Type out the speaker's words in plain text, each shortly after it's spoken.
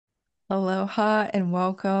Aloha and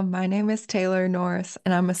welcome. My name is Taylor Norris,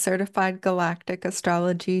 and I'm a certified Galactic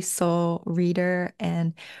Astrology soul reader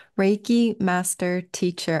and Reiki master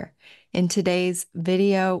teacher. In today's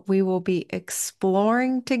video, we will be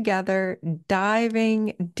exploring together,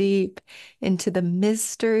 diving deep into the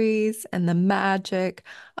mysteries and the magic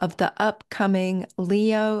of the upcoming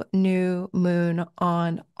Leo new moon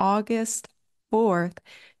on August 4th,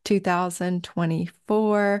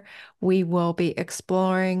 2024. We will be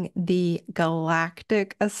exploring the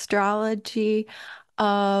galactic astrology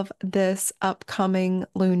of this upcoming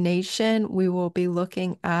lunation. We will be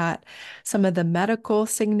looking at some of the medical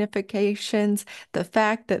significations, the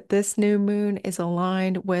fact that this new moon is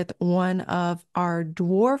aligned with one of our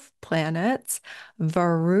dwarf planets,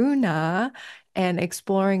 Varuna, and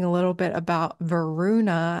exploring a little bit about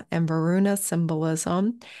Varuna and Varuna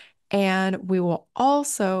symbolism. And we will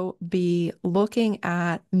also be looking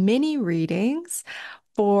at mini readings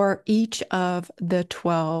for each of the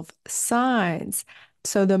 12 signs.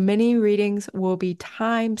 So the mini readings will be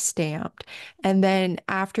time stamped. And then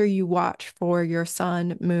after you watch for your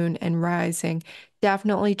sun, moon, and rising,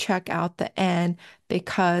 definitely check out the end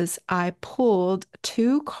because I pulled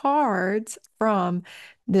two cards from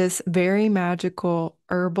this very magical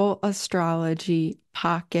herbal astrology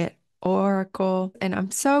pocket oracle. And I'm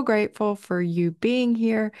so grateful for you being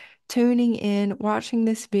here, tuning in, watching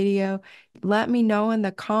this video. Let me know in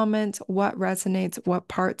the comments what resonates, what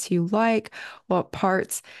parts you like, what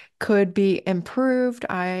parts could be improved.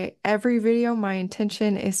 Every video, my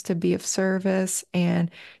intention is to be of service and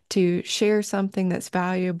to share something that's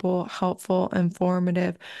valuable, helpful,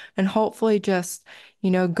 informative, and hopefully just,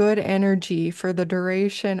 good energy for the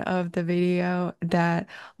duration of the video that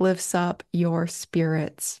lifts up your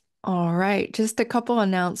spirits. All right, just a couple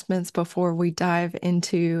announcements before we dive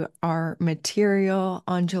into our material.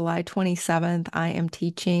 On July 27th, I am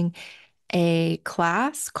teaching a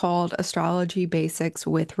class called Astrology Basics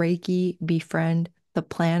with Reiki, Befriend the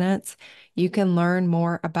Planets. You can learn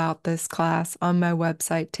more about this class on my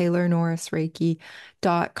website,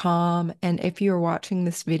 taylornorrisreiki.com. And if you're watching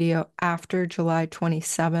this video after July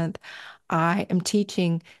 27th, I am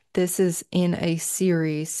teaching. This is in a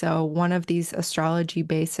series. So one of these astrology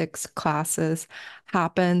basics classes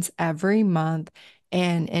happens every month.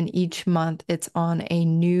 And in each month, it's on a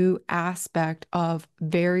new aspect of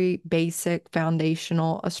very basic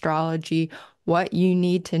foundational astrology, what you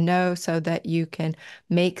need to know so that you can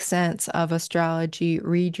make sense of astrology,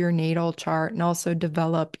 read your natal chart, and also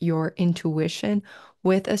develop your intuition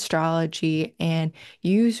with astrology and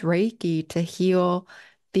use Reiki to heal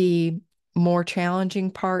the more challenging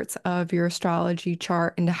parts of your astrology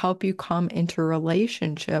chart and to help you come into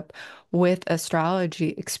relationship with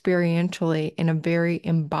astrology experientially in a very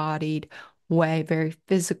embodied way, very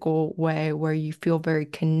physical way, where you feel very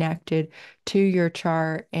connected to your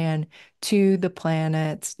chart and to the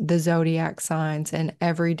planets, the zodiac signs, and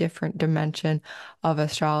every different dimension of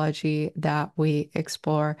astrology that we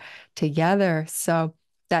explore together. So,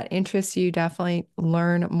 that interests you, definitely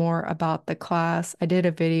learn more about the class. I did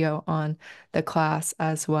a video on the class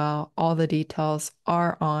as well. All the details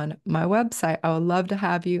are on my website. I would love to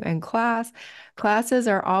have you in class. Classes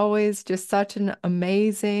are always just such an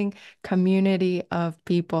amazing community of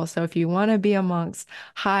people. So if you want to be amongst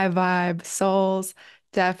high vibe souls,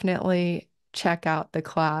 definitely check out the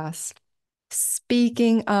class.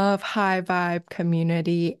 Speaking of high vibe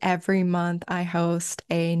community, every month I host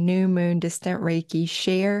a new moon distant Reiki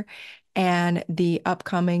share, and the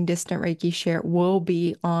upcoming distant Reiki share will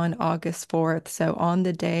be on August 4th. So, on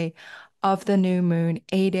the day of the new moon,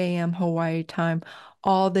 8 a.m. Hawaii time.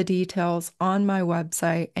 All the details on my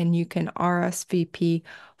website, and you can RSVP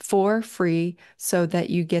for free so that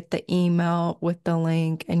you get the email with the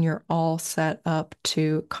link and you're all set up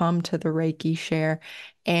to come to the Reiki share.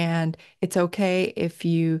 And it's okay if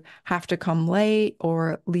you have to come late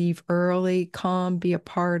or leave early, come be a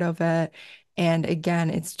part of it. And again,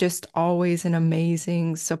 it's just always an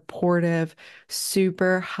amazing, supportive,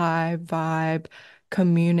 super high vibe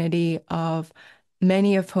community of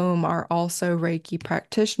many of whom are also Reiki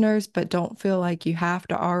practitioners, but don't feel like you have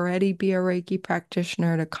to already be a Reiki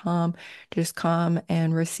practitioner to come. Just come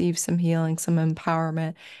and receive some healing, some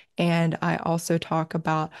empowerment. And I also talk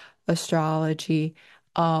about astrology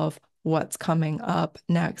of what's coming up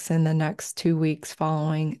next in the next 2 weeks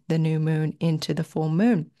following the new moon into the full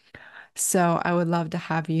moon. So I would love to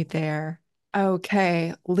have you there.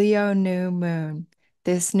 Okay, Leo new moon.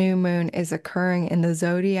 This new moon is occurring in the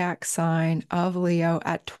zodiac sign of Leo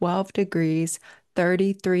at 12 degrees,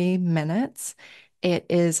 33 minutes. It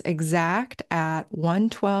is exact at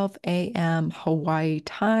 1:12 a.m. Hawaii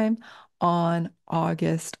time on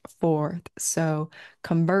August 4th. So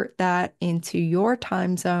convert that into your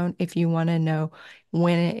time zone if you want to know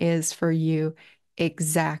when it is for you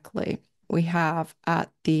exactly. We have at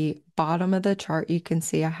the bottom of the chart, you can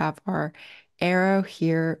see I have our arrow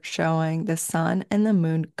here showing the sun and the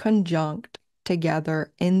moon conjunct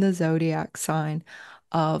together in the zodiac sign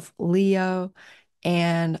of Leo.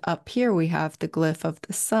 And up here we have the glyph of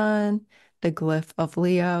the sun, the glyph of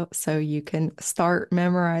Leo. So you can start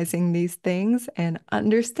memorizing these things and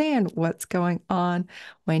understand what's going on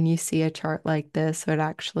when you see a chart like this. So it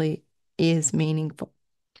actually is meaningful.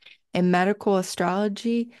 In medical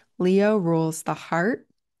astrology, Leo rules the heart,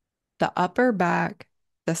 the upper back,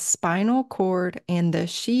 the spinal cord, and the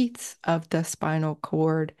sheaths of the spinal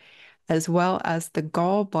cord, as well as the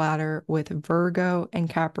gallbladder with Virgo and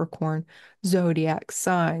Capricorn zodiac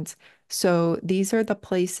signs. So these are the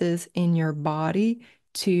places in your body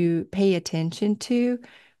to pay attention to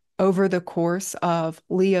over the course of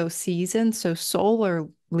Leo season. So solar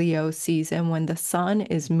Leo season, when the sun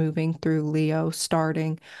is moving through Leo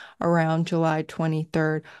starting around July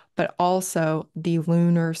 23rd, but also the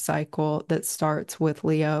lunar cycle that starts with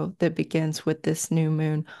Leo that begins with this new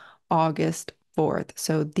moon August 4th.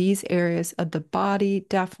 So these areas of the body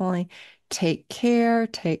definitely take care,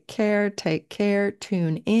 take care, take care,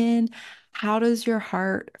 tune in. How does your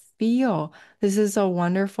heart feel? This is a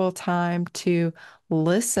wonderful time to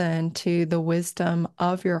listen to the wisdom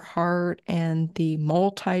of your heart and the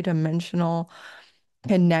multidimensional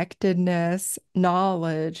connectedness,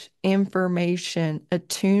 knowledge, information,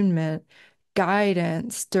 attunement,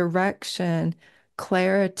 guidance, direction,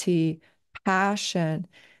 clarity, passion.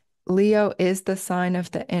 Leo is the sign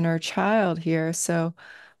of the inner child here. So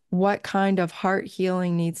what kind of heart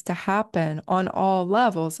healing needs to happen on all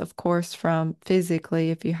levels, of course, from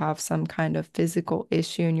physically, if you have some kind of physical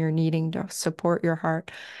issue and you're needing to support your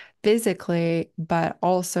heart physically, but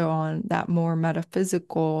also on that more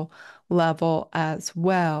metaphysical level as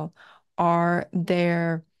well. Are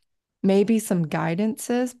there maybe some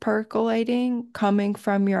guidances percolating coming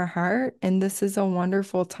from your heart? And this is a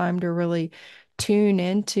wonderful time to really tune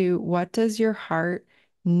into what does your heart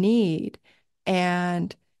need?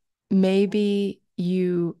 And maybe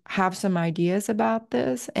you have some ideas about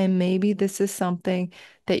this, and maybe this is something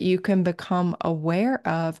that you can become aware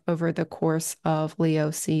of over the course of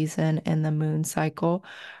Leo season and the moon cycle.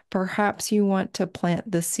 Perhaps you want to plant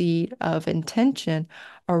the seed of intention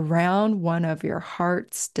around one of your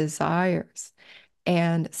heart's desires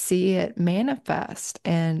and see it manifest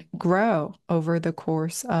and grow over the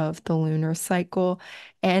course of the lunar cycle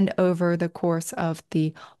and over the course of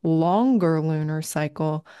the longer lunar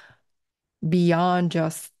cycle beyond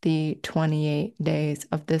just the 28 days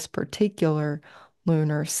of this particular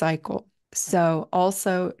lunar cycle. So,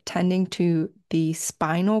 also tending to the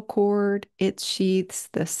spinal cord, its sheaths,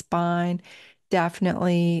 the spine,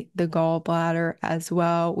 definitely the gallbladder as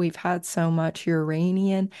well. We've had so much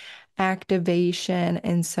Uranian activation.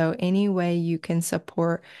 And so, any way you can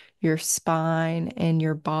support your spine and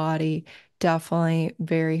your body, definitely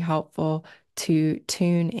very helpful to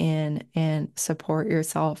tune in and support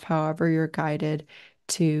yourself however you're guided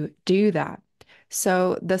to do that.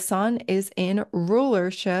 So the sun is in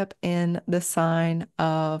rulership in the sign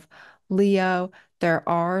of Leo. There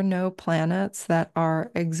are no planets that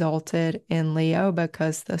are exalted in Leo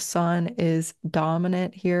because the sun is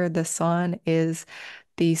dominant here. The sun is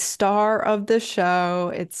the star of the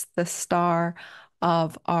show. It's the star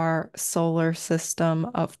of our solar system,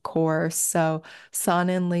 of course. So, Sun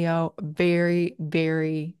in Leo, very,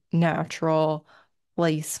 very natural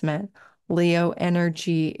placement. Leo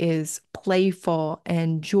energy is playful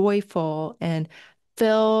and joyful and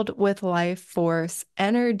filled with life force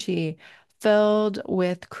energy, filled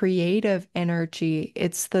with creative energy.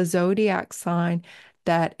 It's the zodiac sign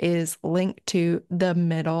that is linked to the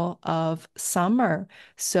middle of summer.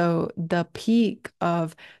 So the peak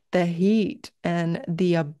of the heat and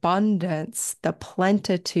the abundance, the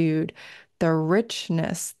plenitude, the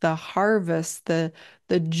richness, the harvest, the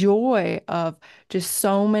joy of just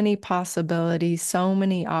so many possibilities, so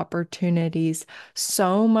many opportunities,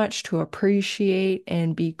 so much to appreciate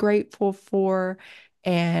and be grateful for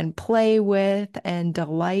and play with and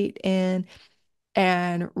delight in.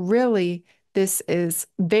 And really, this is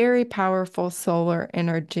very powerful solar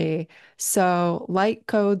energy. So, light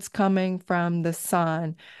codes coming from the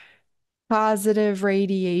sun, positive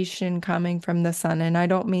radiation coming from the sun. And I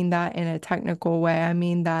don't mean that in a technical way, I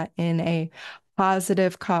mean that in a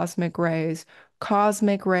positive cosmic rays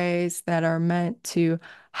that are meant to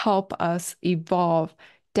help us evolve.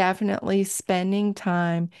 Definitely spending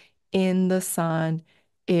time in the sun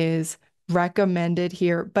is recommended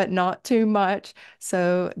here, but not too much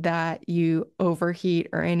so that you overheat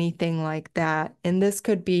or anything like that. And this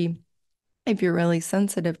could be, if you're really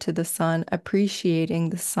sensitive to the sun, appreciating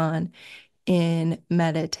the sun in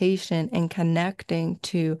meditation and connecting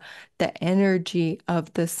to the energy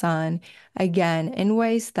of the sun, again, in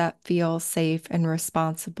ways that feel safe and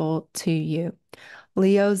responsible to you.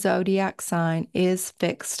 Leo zodiac sign is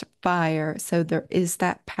fixed fire. So there is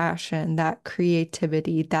that passion, that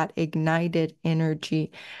creativity, that ignited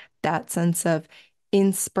energy, that sense of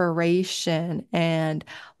inspiration and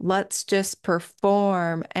let's just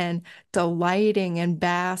perform and delighting and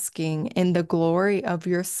basking in the glory of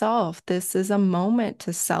yourself. This is a moment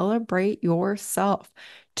to celebrate yourself.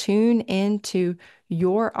 Tune into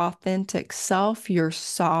your authentic self, your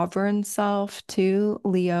sovereign self, too.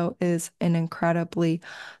 Leo is an incredibly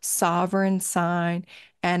sovereign sign.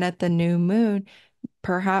 And at the new moon,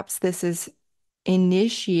 perhaps this is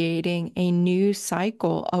initiating a new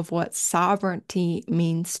cycle of what sovereignty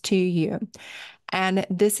means to you. And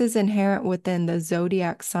this is inherent within the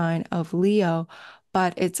zodiac sign of Leo,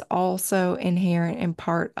 but it's also inherent in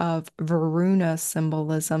part of Varuna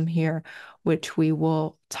symbolism here, which we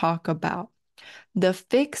will talk about. The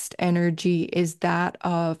fixed energy is that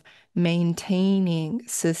of maintaining,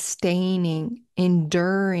 sustaining,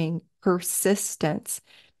 enduring, persistence,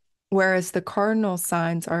 whereas the cardinal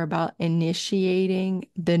signs are about initiating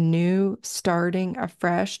the new, starting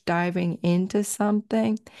afresh, diving into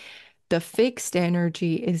something. The fixed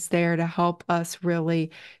energy is there to help us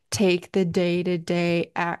really take the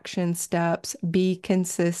day-to-day action steps, be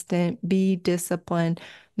consistent, be disciplined,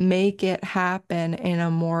 make it happen in a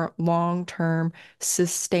more long-term,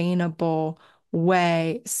 sustainable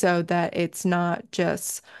way so that it's not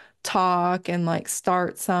just talk and like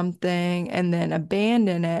start something and then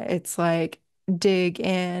abandon it. It's like dig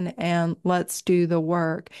in and let's do the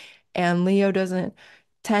work. And Leo doesn't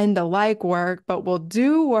tend to like work, but will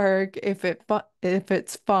do work if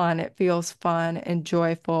it's fun. It feels fun and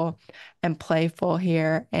joyful and playful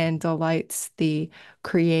here and delights the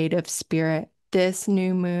creative spirit. This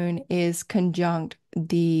new moon is conjunct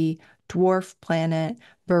the dwarf planet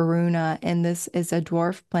Varuna, and this is a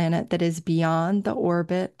dwarf planet that is beyond the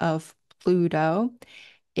orbit of Pluto.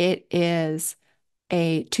 It is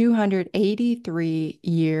a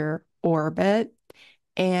 283-year orbit.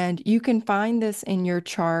 And you can find this in your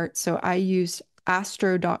chart. So I used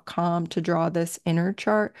astro.com to draw this inner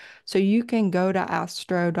chart. So you can go to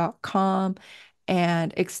astro.com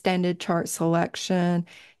and extended chart selection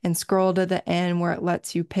and scroll to the end where it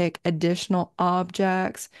lets you pick additional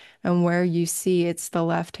objects and where you see it's the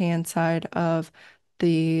left-hand side of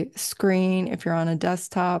the screen if you're on a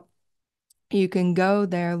desktop. You can go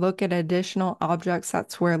there, look at additional objects.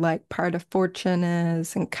 That's where like part of fortune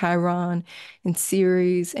is and Chiron and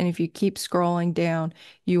Ceres. And if you keep scrolling down,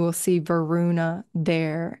 you will see Varuna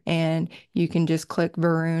there. And you can just click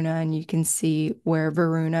Varuna and you can see where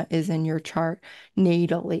Varuna is in your chart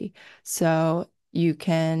natally. So you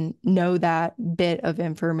can know that bit of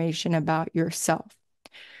information about yourself.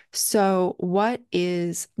 So what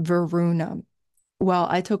is Varuna? Well,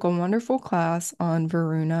 I took a wonderful class on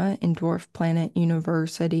Varuna in Dwarf Planet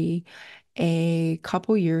University a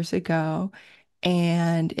couple years ago,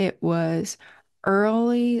 and it was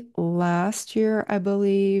early last year, I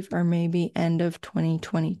believe, or maybe end of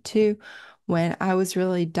 2022, when I was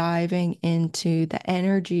really diving into the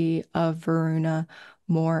energy of Varuna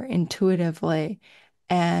more intuitively.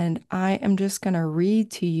 And I am just going to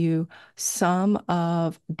read to you some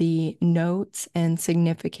of the notes and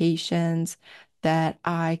significations that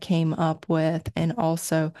I came up with, and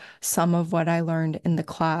also some of what I learned in the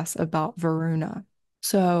class about Varuna.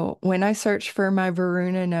 So when I searched for my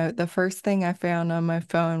Varuna note, the first thing I found on my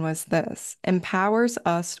phone was this: empowers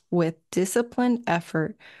us with disciplined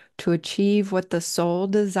effort to achieve what the soul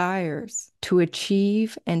desires, to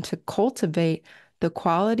achieve and to cultivate the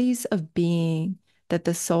qualities of being that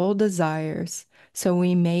the soul desires, so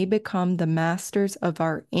we may become the masters of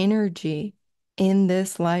our energy in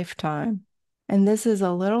this lifetime. And this is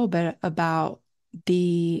a little bit about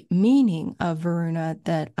the meaning of Varuna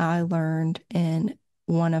that I learned in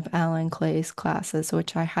one of Alan Clay's classes,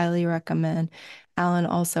 which I highly recommend. Alan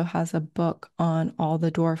also has a book on all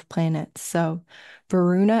the dwarf planets. So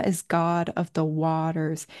Varuna is god of the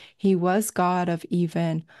waters. He was god of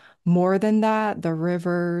even more than that, the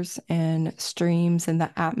rivers and streams and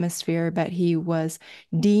the atmosphere, but he was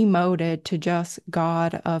demoted to just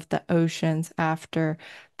god of the oceans after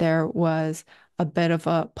there was a bit of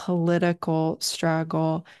a political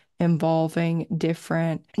struggle involving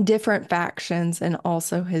different factions and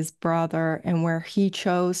also his brother, and where he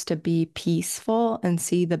chose to be peaceful and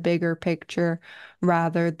see the bigger picture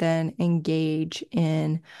rather than engage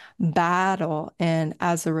in battle. And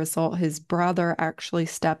as a result, his brother actually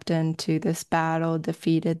stepped into this battle,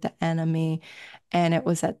 defeated the enemy. And it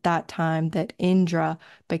was at that time that Indra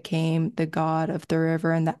became the god of the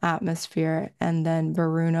river and the atmosphere. And then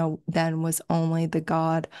Varuna then was only the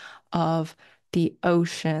god of the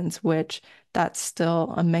oceans, which that's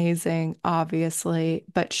still amazing, obviously,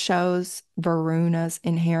 but shows Varuna's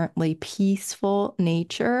inherently peaceful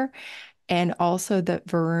nature. And also that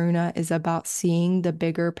Varuna is about seeing the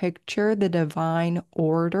bigger picture, the divine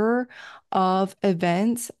order of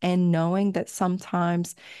events, and knowing that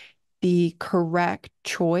sometimes the correct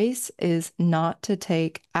choice is not to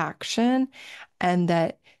take action, and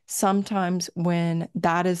that sometimes when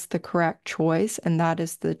that is the correct choice and that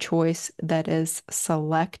is the choice that is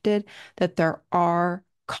selected, that there are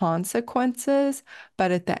consequences,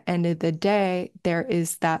 but at the end of the day, there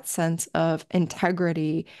is that sense of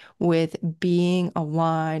integrity with being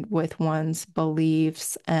aligned with one's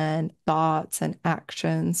beliefs and thoughts and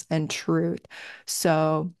actions and truth.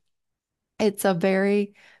 So it's a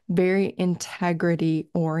very, very integrity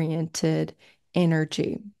oriented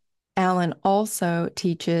energy. Alan also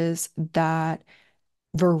teaches that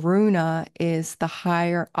Varuna is the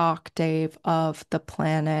higher octave of the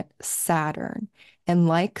planet Saturn. And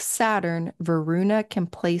like Saturn, Varuna can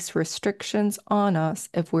place restrictions on us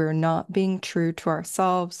if we're not being true to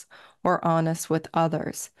ourselves or honest with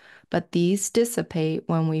others. But these dissipate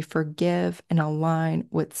when we forgive and align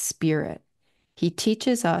with spirit. He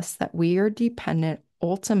teaches us that we are dependent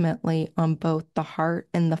ultimately on both the heart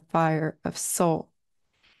and the fire of soul.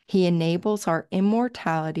 He enables our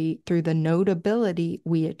immortality through the notability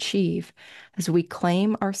we achieve as we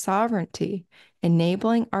claim our sovereignty,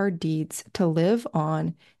 enabling our deeds to live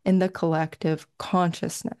on in the collective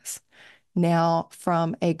consciousness. Now,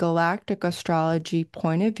 from a galactic astrology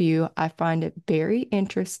point of view, I find it very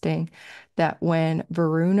interesting that when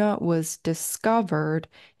Varuna was discovered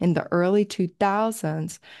in the early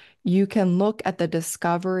 2000s, you can look at the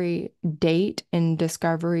discovery date and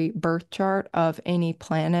discovery birth chart of any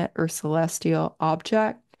planet or celestial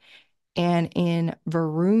object. And in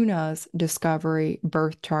Varuna's discovery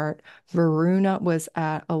birth chart, Varuna was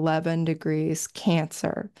at 11 degrees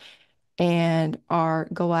Cancer. And our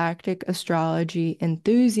galactic astrology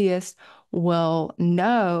enthusiasts will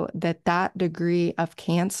know that that degree of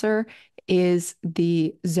Cancer is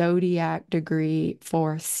the zodiac degree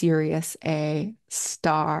for Sirius A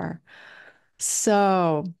star.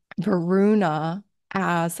 So, Varuna,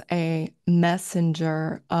 as a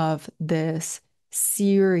messenger of this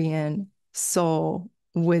Syrian soul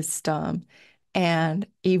wisdom and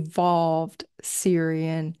evolved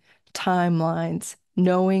Syrian timelines,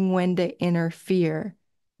 knowing when to interfere,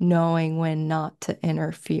 knowing when not to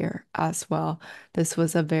interfere as well. This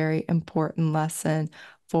was a very important lesson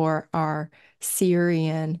for our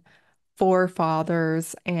Syrian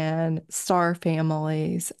forefathers and star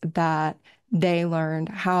families, that they learned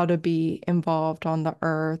how to be involved on the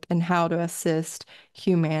earth and how to assist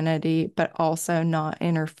humanity, but also not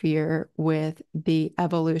interfere with the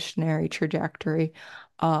evolutionary trajectory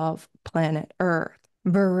of planet Earth.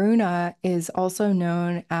 Varuna is also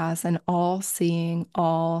known as an all-seeing,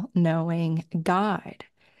 all-knowing guide.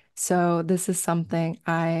 So this is something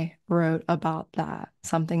I wrote about, that,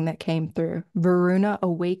 something that came through. Varuna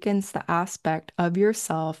awakens the aspect of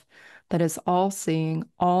yourself that is all-seeing,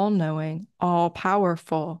 all-knowing,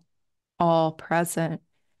 all-powerful, all-present,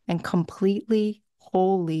 and completely,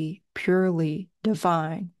 wholly, purely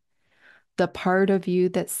divine. The part of you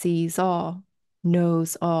that sees all,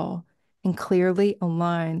 knows all, and clearly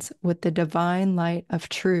aligns with the divine light of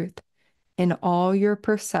truth in all your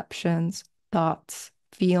perceptions, thoughts,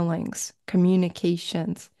 feelings,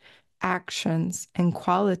 communications, actions, and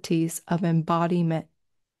qualities of embodiment.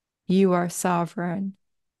 You are sovereign,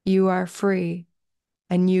 you are free,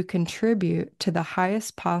 and you contribute to the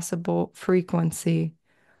highest possible frequency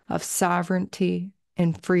of sovereignty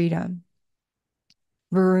and freedom.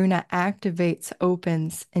 Varuna activates,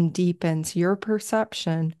 opens, and deepens your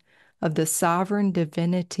perception of the sovereign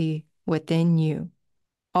divinity within you,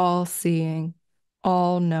 all seeing,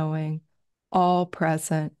 all knowing, all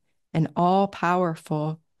present, and all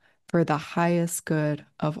powerful for the highest good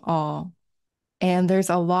of all. And there's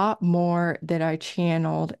a lot more that I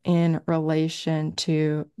channeled in relation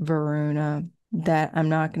to Varuna that I'm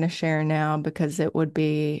not going to share now because it would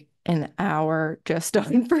be an hour just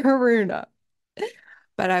on Varuna.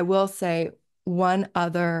 But I will say one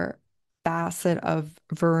other facet of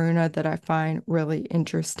Varuna that I find really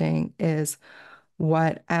interesting is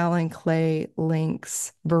what Alan Clay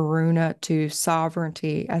links Varuna to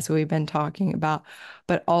sovereignty, as we've been talking about,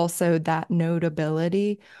 but also that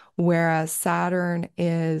notability, whereas Saturn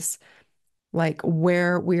is like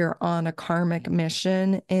where we're on a karmic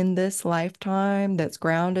mission in this lifetime that's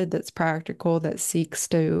grounded, that's practical, that seeks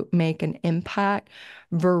to make an impact.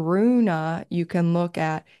 Varuna, you can look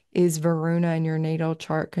at, is Varuna in your natal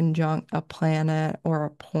chart conjunct a planet or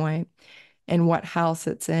a point, and what house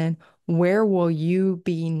it's in? Where will you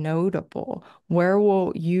be notable? Where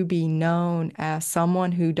will you be known as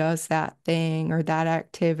someone who does that thing or that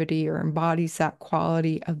activity or embodies that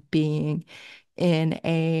quality of being in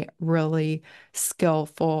a really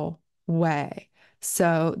skillful way?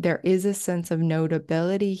 So there is a sense of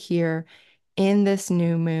notability here in this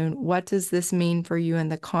new moon. What does this mean for you in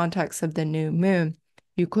the context of the new moon?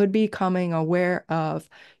 You could be becoming aware of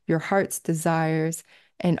your heart's desires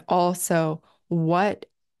and also what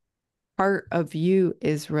part of you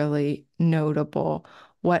is really notable.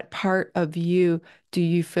 What part of you do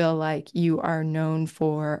you feel like you are known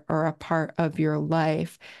for, or a part of your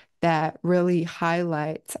life that really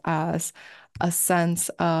highlights as a sense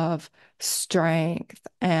of strength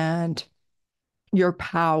and your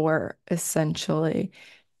power, essentially?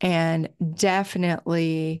 And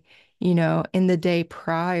definitely, in the day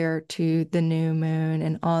prior to the new moon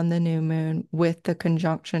and on the new moon with the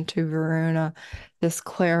conjunction to Varuna, this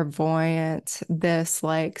clairvoyance, this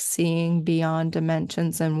like seeing beyond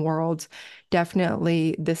dimensions and worlds,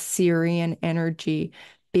 definitely the Syrian energy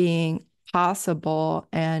being possible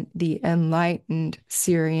and the enlightened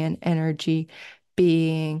Syrian energy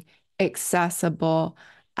being accessible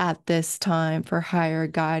at this time for higher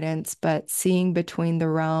guidance, but seeing between the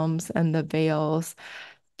realms and the veils,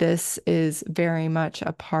 this is very much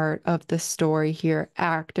a part of the story here,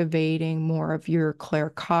 activating more of your clear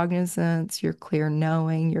cognizance, your clear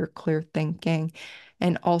knowing, your clear thinking,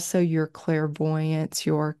 and also your clairvoyance,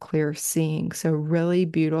 your clear seeing. So, really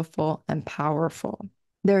beautiful and powerful.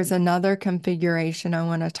 There's another configuration I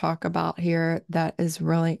want to talk about here that is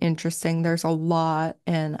really interesting. There's a lot,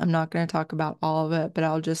 and I'm not going to talk about all of it, but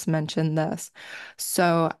I'll just mention this.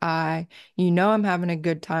 So I'm having a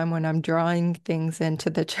good time when I'm drawing things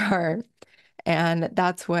into the chart. And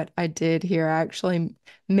that's what I did here. I actually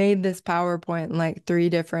made this PowerPoint in like three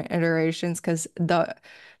different iterations because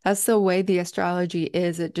that's the way the astrology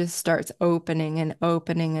is. It just starts opening and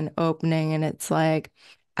opening and opening. And it's like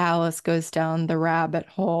Alice goes down the rabbit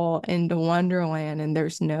hole into Wonderland and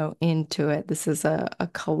there's no end to it. This is a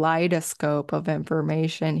kaleidoscope of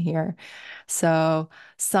information here. So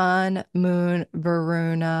Sun, Moon,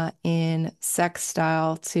 Varuna in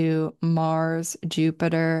sextile to Mars,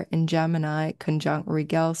 Jupiter in Gemini, conjunct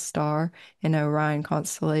Rigel star in Orion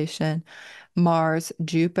constellation. Mars,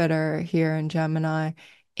 Jupiter here in Gemini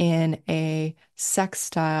in a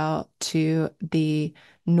sextile to the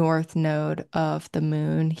north node of the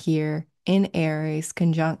moon here in Aries,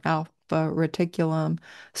 conjunct Alpha Reticulum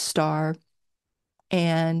star.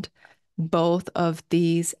 And both of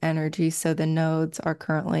these energies, so the nodes are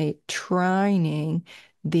currently trining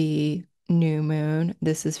the new moon.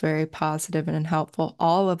 This is very positive and helpful.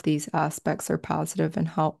 All of these aspects are positive and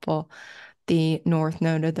helpful. The north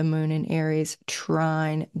node of the moon in Aries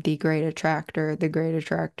trine the great attractor, the great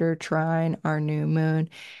attractor trine our new moon.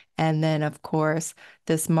 And then, of course,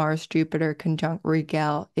 this Mars Jupiter conjunct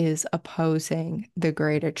Rigel is opposing the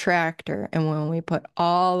great attractor. And when we put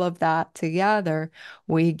all of that together,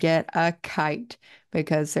 we get a kite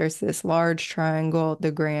because there's this large triangle,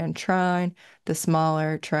 the grand trine, the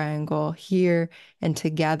smaller triangle here, and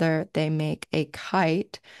together they make a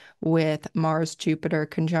kite with Mars Jupiter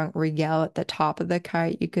conjunct Rigel at the top of the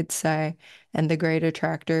kite, you could say, and the great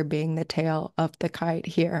attractor being the tail of the kite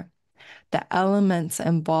here. The elements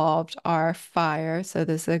involved are fire, so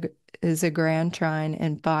this is a grand trine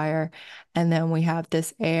in fire, and then we have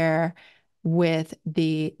this air with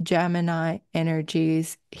the Gemini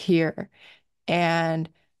energies here. And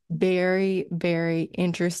very, very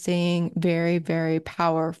interesting, very, very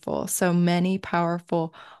powerful. So many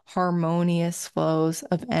powerful, harmonious flows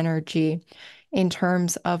of energy in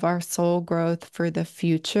terms of our soul growth for the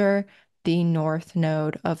future. The north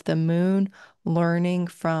node of the moon, learning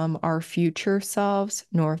from our future selves,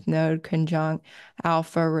 north node conjunct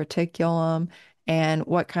alpha reticulum, and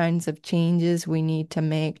what kinds of changes we need to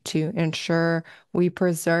make to ensure we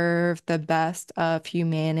preserve the best of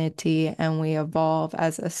humanity and we evolve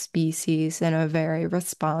as a species in a very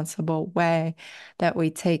responsible way, that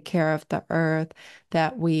we take care of the earth,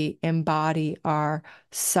 that we embody our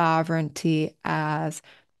sovereignty as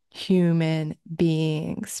human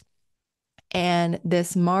beings. And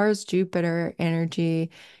this Mars Jupiter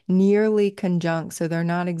energy nearly conjunct. So they're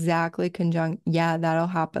not exactly conjunct. Yeah, that'll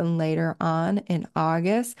happen later on in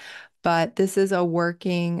August. But this is a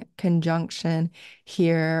working conjunction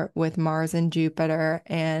here with Mars and Jupiter.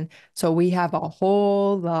 And so we have a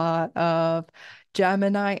whole lot of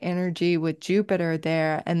Gemini energy with Jupiter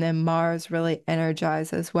there. And then Mars really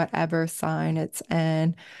energizes whatever sign it's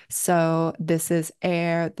in. So this is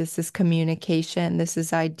air, this is communication, this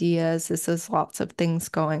is ideas, this is lots of things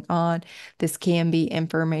going on. This can be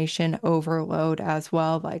information overload as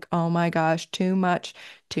well, like, oh my gosh, too much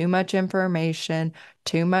information,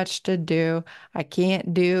 too much to do. I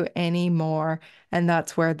can't do any more. And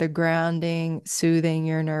that's where the grounding, soothing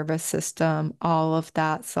your nervous system, all of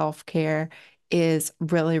that self-care is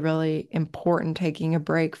really, really important. Taking a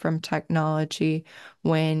break from technology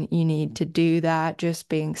when you need to do that, just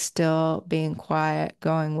being still, being quiet,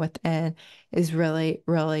 going within is really,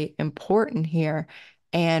 really important here.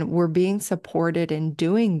 And we're being supported in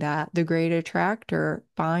doing that. The great attractor,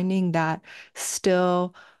 finding that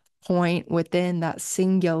still point within that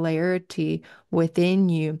singularity within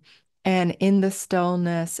you. And in the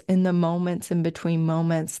stillness, in the moments in between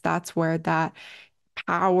moments, that's where that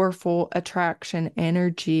powerful attraction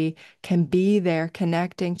energy can be there,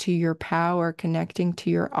 connecting to your power, connecting to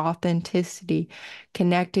your authenticity,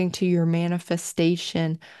 connecting to your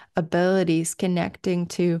manifestation abilities, connecting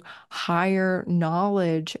to higher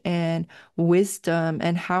knowledge and wisdom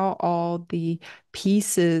and how all the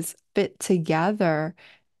pieces fit together,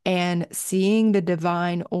 and seeing the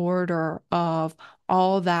divine order of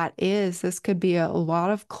all that is. This could be a lot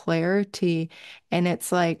of clarity, and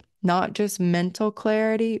it's like not just mental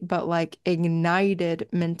clarity, but like ignited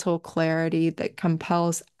mental clarity that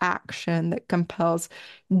compels action, that compels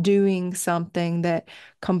doing something, that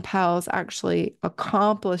compels actually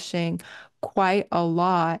accomplishing quite a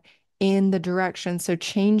lot in the direction. So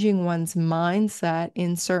changing one's mindset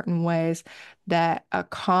in certain ways that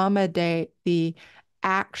accommodate the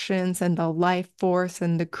actions and the life force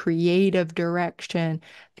and the creative direction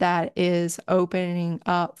that is opening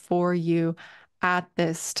up for you at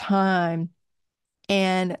this time.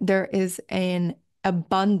 And there is an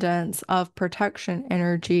abundance of protection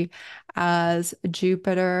energy as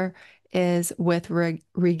Jupiter is with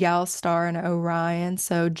Regal star and Orion.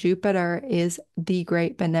 So Jupiter is the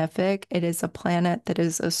great benefic. It is a planet that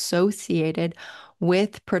is associated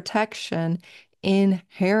with protection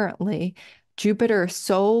inherently. Jupiter is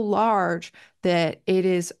so large that it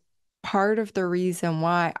is part of the reason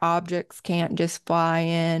why objects can't just fly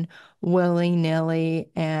in willy-nilly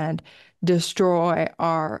and destroy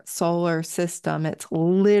our solar system. It's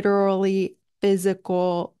literally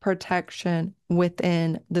physical protection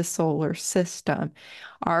within the solar system.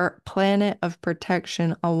 Our planet of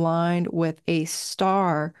protection aligned with a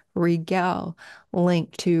star, Rigel,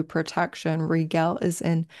 linked to protection. Rigel is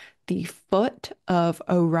in the foot of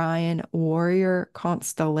Orion warrior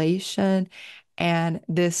constellation. And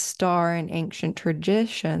this star in ancient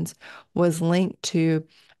traditions was linked to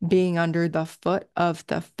being under the foot of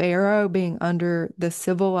the pharaoh, being under the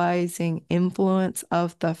civilizing influence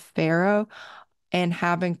of the pharaoh, and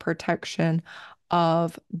having protection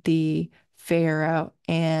of the pharaoh.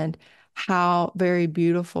 And how very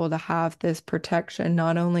beautiful to have this protection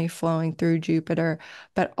not only flowing through Jupiter,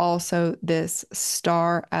 but also this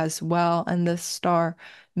star as well. And this star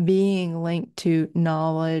being linked to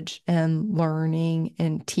knowledge and learning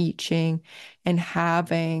and teaching and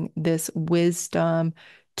having this wisdom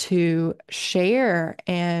to share,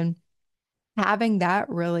 and having that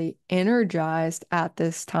really energized at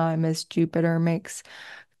this time as Jupiter makes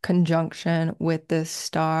conjunction with this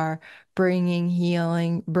star, bringing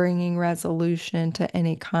healing, bringing resolution to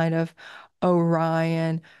any kind of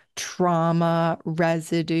Orion trauma,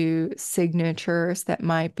 residue, signatures that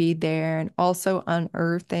might be there, and also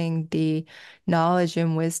unearthing the knowledge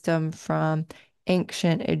and wisdom from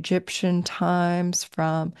ancient Egyptian times,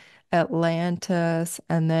 from Atlantis,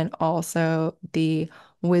 and then also the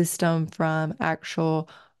wisdom from actual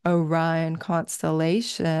Orion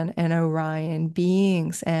constellation and Orion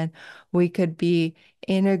beings. And we could be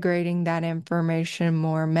integrating that information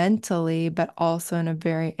more mentally, but also in a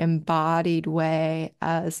very embodied way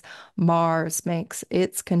as Mars makes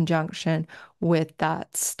its conjunction with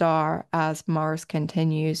that star as Mars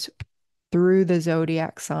continues through the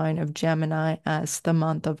zodiac sign of Gemini as the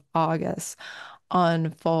month of August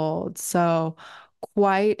unfolds. So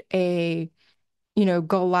quite a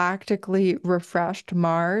galactically refreshed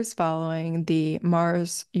Mars following the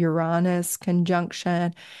Mars-Uranus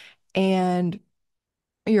conjunction. And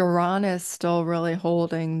Uranus still really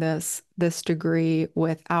holding this degree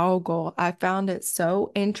with Algol. I found it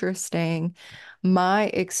so interesting. My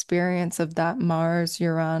experience of that Mars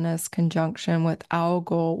Uranus conjunction with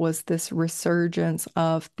Algol was this resurgence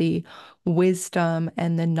of the wisdom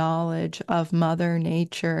and the knowledge of Mother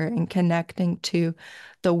Nature and connecting to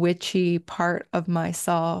the witchy part of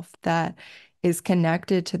myself that is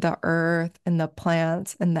connected to the earth and the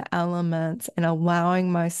plants and the elements, and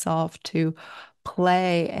allowing myself to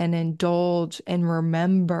play and indulge and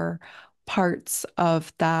remember parts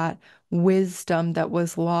of that wisdom that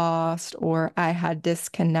was lost or I had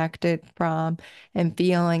disconnected from, and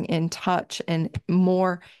feeling in touch and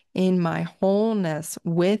more in my wholeness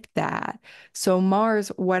with that. So, Mars,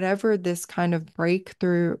 whatever this kind of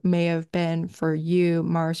breakthrough may have been for you,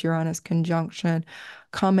 Mars Uranus conjunction,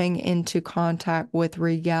 coming into contact with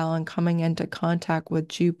Regal and coming into contact with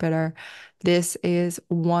Jupiter, this is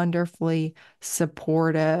wonderfully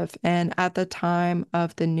supportive. And at the time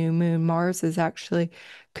of the new moon, Mars is actually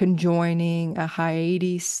conjoining a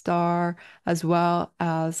Hyades star as well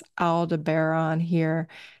as Aldebaran here.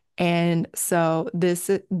 And so this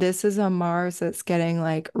is a Mars that's getting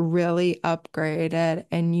like really upgraded,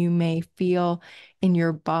 and you may feel in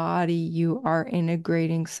your body you are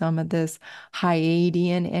integrating some of this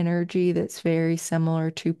Hyadian energy that's very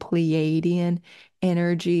similar to Pleiadian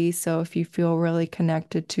energy. So if you feel really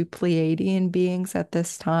connected to Pleiadian beings at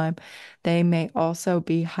this time, they may also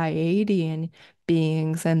be Hyadian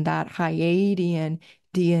beings, and that Hyadian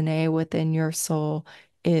DNA within your soul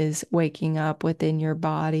is waking up, within your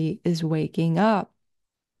body is waking up,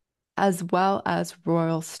 as well as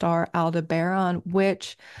Royal Star Aldebaran,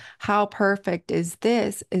 which, how perfect is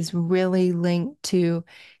this, is really linked to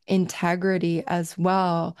integrity as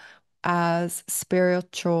well as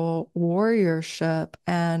spiritual warriorship.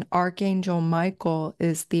 And Archangel Michael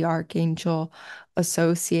is the archangel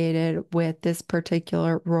associated with this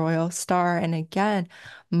particular royal star. And again,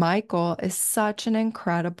 Michael is such an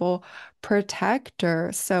incredible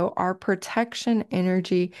protector. So our protection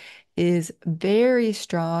energy is very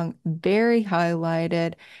strong, very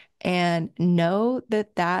highlighted, and know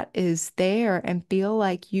that that is there and feel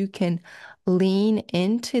like you can lean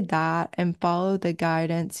into that and follow the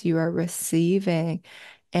guidance you are receiving,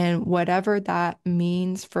 and whatever that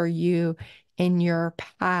means for you in your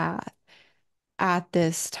path at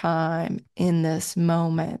this time, in this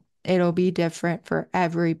moment. It'll be different for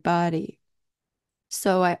everybody.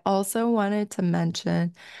 So I also wanted to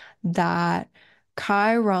mention that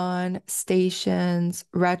Chiron stations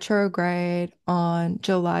retrograde on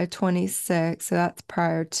July 26th. So that's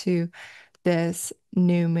prior to this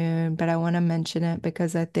new moon, but I want to mention it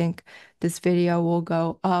because I think this video will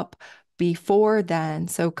go up before then.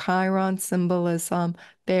 So Chiron symbolism,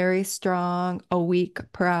 very strong a week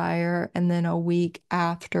prior and then a week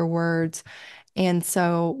afterwards. And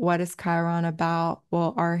so, what is Chiron about?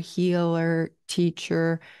 Well, our healer,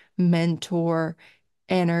 teacher, mentor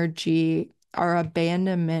energy, our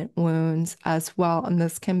abandonment wounds as well. And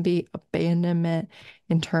this can be abandonment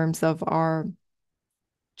in terms of our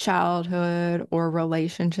childhood or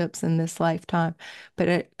relationships in this lifetime, but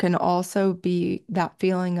it can also be that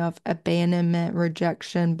feeling of abandonment,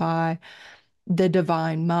 rejection by the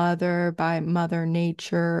divine mother, by mother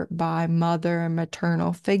nature, by mother and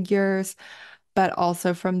maternal figures, but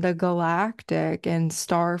also from the galactic and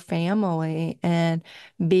star family and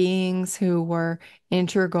beings who were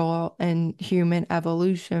integral in human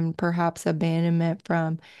evolution, perhaps abandonment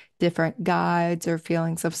from different guides or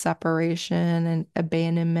feelings of separation and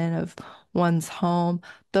abandonment of one's home.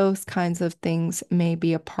 Those kinds of things may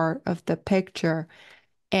be a part of the picture.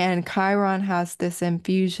 And Chiron has this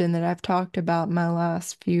infusion that I've talked about in my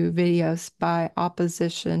last few videos by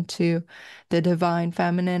opposition to the divine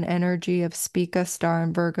feminine energy of Spica star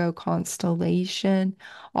and Virgo constellation.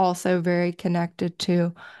 Also very connected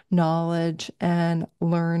to knowledge and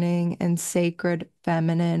learning and sacred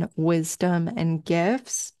feminine wisdom and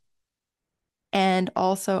gifts, and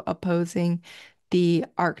also opposing the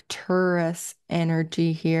Arcturus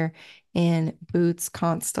energy here in Boots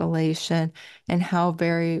constellation, and how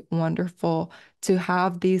very wonderful to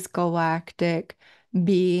have these galactic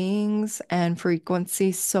beings and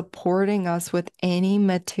frequencies supporting us with any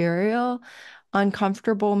material,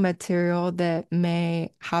 uncomfortable material that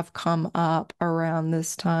may have come up around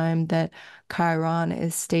this time that Chiron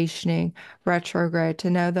is stationing retrograde, to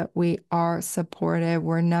know that we are supported.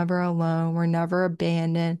 We're never alone. We're never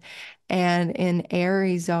abandoned. And in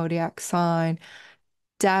Aries zodiac sign,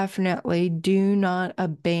 definitely do not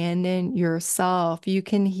abandon yourself. You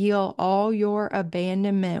can heal all your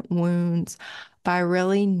abandonment wounds by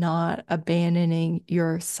really not abandoning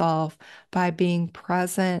yourself, by being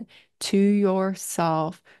present to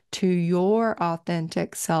yourself, to your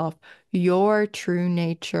authentic self, your true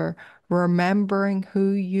nature, remembering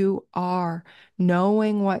who you are,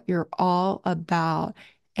 knowing what you're all about,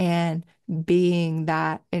 and being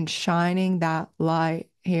that and shining that light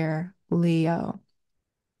here, Leo.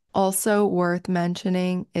 Also worth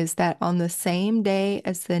mentioning is that on the same day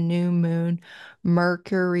as the new moon,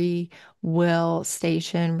 Mercury will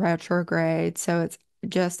station retrograde. So it's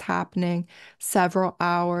just happening several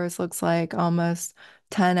hours, looks like almost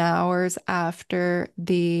 10 hours after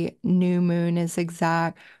the new moon is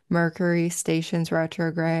exact. Mercury stations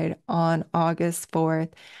retrograde on August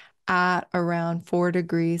 4th at around 4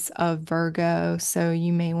 degrees of Virgo. So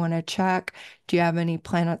you may want to check. Do you have any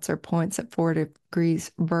planets or points at 4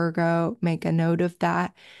 degrees Virgo? Make a note of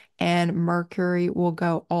that. And Mercury will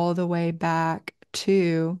go all the way back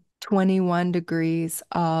to 21 degrees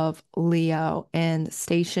of Leo and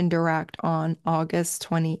station direct on August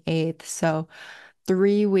 28th. So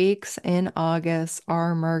 3 weeks in August,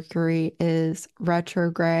 our Mercury is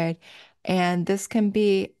retrograde, and this can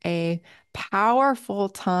be a powerful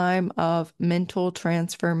time of mental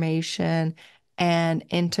transformation and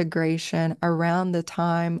integration around the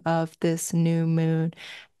time of this new moon,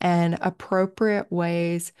 and appropriate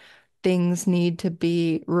ways things need to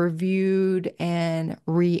be reviewed and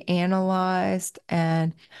reanalyzed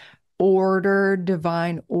and order,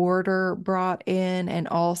 divine order brought in, and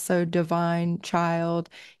also divine child,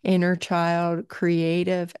 inner child,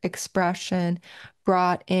 creative expression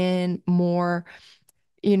brought in more.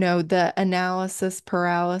 The analysis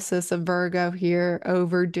paralysis of Virgo here,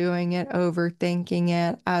 overdoing it, overthinking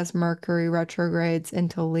it as Mercury retrogrades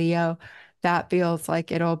into Leo. That feels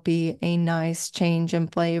like it'll be a nice change in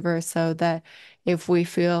flavor so that if we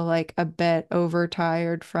feel like a bit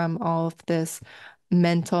overtired from all of this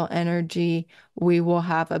mental energy, we will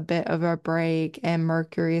have a bit of a break, and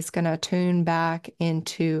Mercury is going to tune back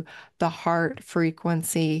into the heart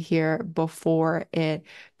frequency here before it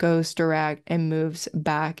goes direct and moves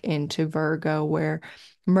back into Virgo, where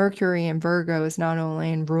Mercury in Virgo is not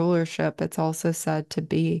only in rulership, it's also said to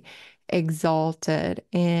be exalted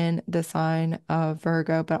in the sign of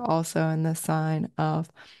Virgo, but also in the sign of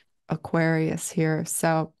Aquarius here.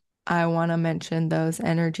 So I want to mention those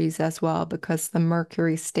energies as well because the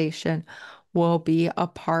Mercury station will be a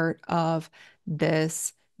part of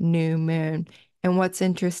this new moon. And what's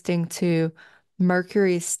interesting too,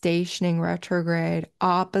 Mercury is stationing retrograde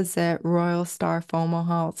opposite Royal Star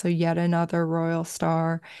Fomalhaut, so yet another royal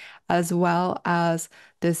star, as well as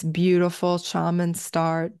this beautiful shaman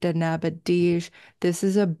star, Deneb. This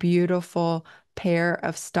is a beautiful pair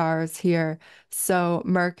of stars here. So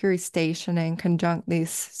Mercury stationing conjunct these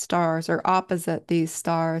stars or opposite these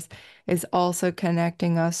stars is also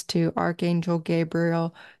connecting us to Archangel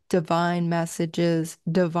Gabriel, divine messages,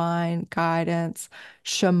 divine guidance,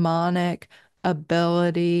 shamanic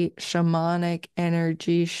ability, shamanic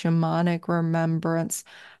energy, shamanic remembrance,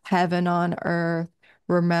 heaven on earth,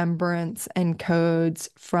 remembrance and codes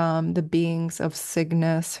from the beings of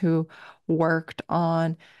Cygnus who worked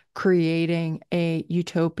on creating a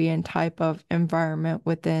utopian type of environment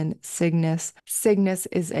within Cygnus. Cygnus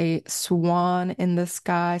is a swan in the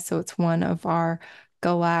sky, so it's one of our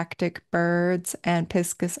galactic birds, and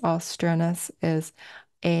Piscis austrinus is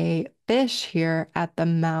a fish here at the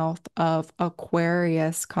mouth of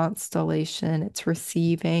Aquarius constellation. It's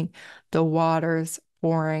receiving the waters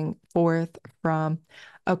pouring forth from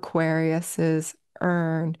Aquarius's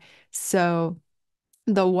urn. So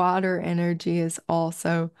the water energy is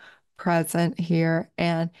also present here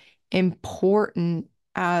and important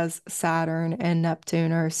as Saturn and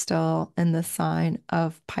Neptune are still in the sign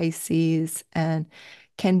of Pisces and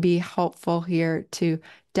can be helpful here to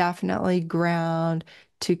definitely ground,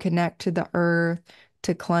 to connect to the earth,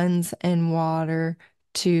 to cleanse in water,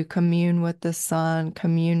 to commune with the sun,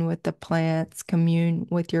 commune with the plants, commune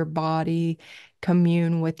with your body,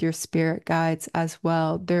 commune with your spirit guides as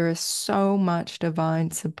well. There is so much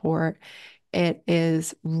divine support. It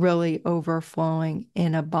is really overflowing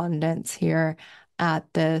in abundance here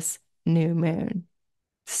at this new moon.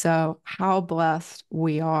 So, how blessed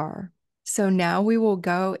we are. So, now we will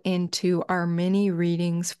go into our mini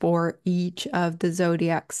readings for each of the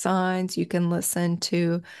zodiac signs. You can listen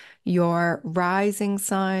to your rising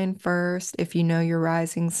sign first. If you know your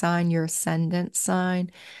rising sign, your ascendant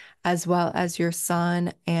sign, as well as your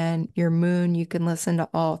sun and your moon. You can listen to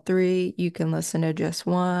all three. You can listen to just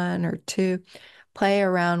one or two. play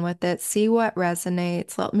around with it, see what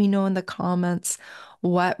resonates. Let me know in the comments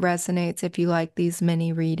what resonates if you like these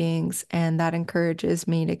mini readings. And that encourages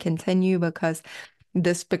me to continue because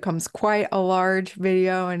this becomes quite a large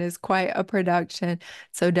video and is quite a production.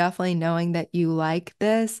 So definitely knowing that you like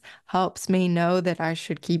this helps me know that I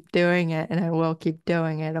should keep doing it, and I will keep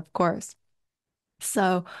doing it, of course.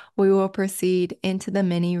 So we will proceed into the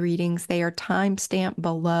mini readings. They are timestamped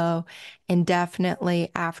below, and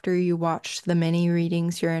definitely after you watch the mini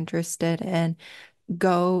readings you're interested in,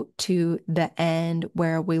 go to the end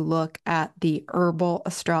where we look at the Herbal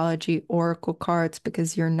Astrology Oracle cards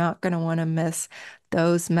because you're not going to want to miss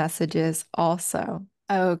those messages also.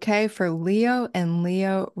 Okay, for Leo and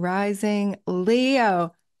Leo rising.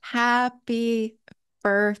 Leo, happy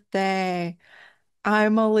birthday.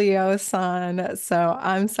 I'm a Leo sun, so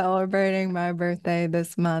I'm celebrating my birthday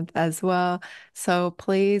this month as well. So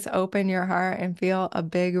please open your heart and feel a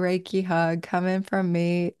big Reiki hug coming from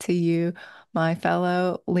me to you, my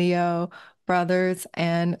fellow Leo brothers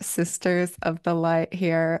and sisters of the light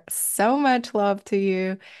here. So much love to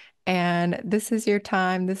you. And this is your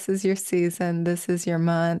time, this is your season, this is your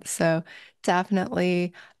month. So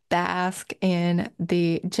definitely bask in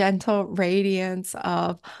the gentle radiance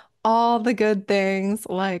of all the good things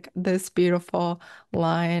like this beautiful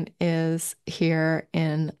lion is here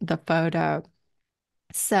in the photo.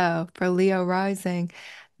 So for Leo rising,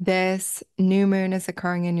 this new moon is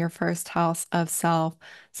occurring in your first house of self.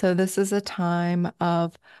 So this is a time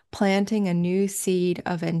of planting a new seed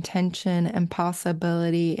of intention and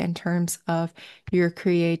possibility in terms of your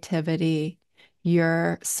creativity,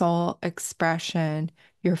 your soul expression,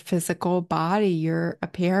 your physical body, your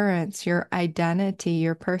appearance, your identity,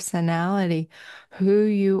 your personality, who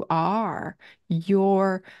you are,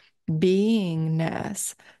 your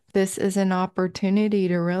beingness. This is an opportunity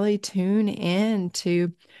to really tune in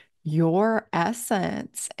to your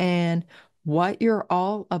essence and what you're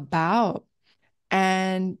all about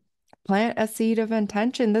and plant a seed of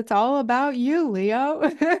intention that's all about you, Leo.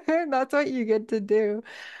 That's what you get to do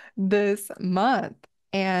this month.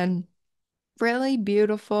 And really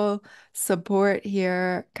beautiful support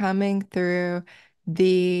here coming through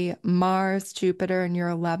the Mars, Jupiter in your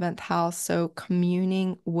 11th house. So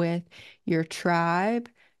communing with your tribe,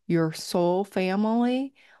 your soul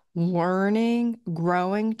family, learning,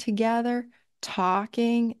 growing together,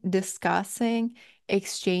 talking, discussing,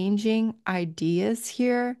 exchanging ideas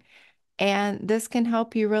here. And this can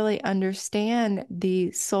help you really understand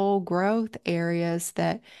the soul growth areas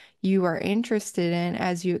that you are interested in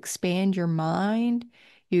as you expand your mind,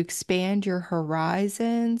 you expand your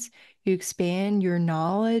horizons, you expand your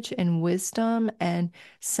knowledge and wisdom and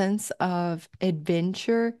sense of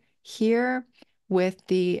adventure here with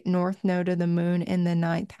the north node of the moon in the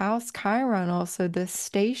ninth house. Chiron also this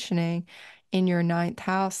stationing in your ninth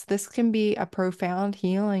house. This can be a profound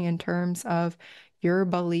healing in terms of your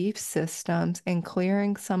belief systems and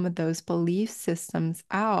clearing some of those belief systems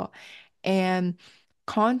out and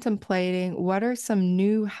contemplating what are some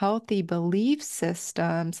new healthy belief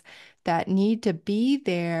systems that need to be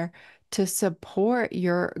there to support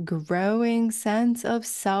your growing sense of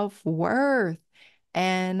self-worth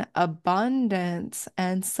and abundance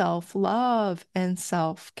and self-love and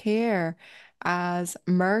self-care as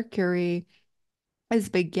Mercury is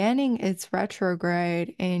beginning its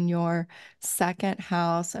retrograde in your second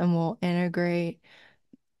house and will integrate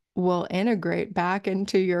back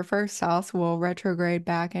into your first house, will retrograde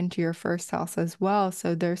back into your first house as well.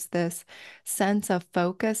 So there's this sense of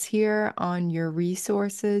focus here on your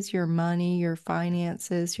resources, your money, your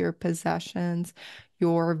finances, your possessions,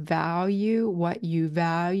 your value, what you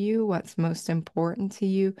value, what's most important to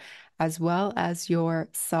you, as well as your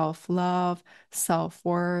self-love,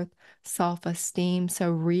 self-worth, self-esteem.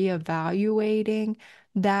 So reevaluating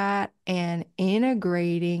that and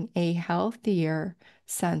integrating a healthier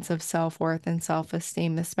sense of self-worth and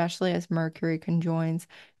self-esteem, especially as Mercury conjoins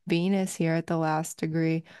Venus here at the last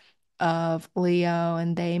degree of Leo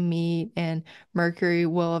and they meet, and Mercury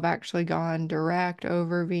will have actually gone direct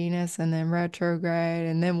over Venus and then retrograde,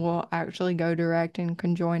 and then will actually go direct and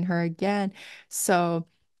conjoin her again. So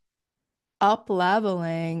up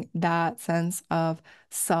leveling that sense of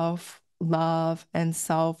self love and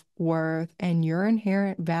self worth and your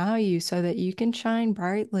inherent value so that you can shine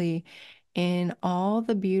brightly in all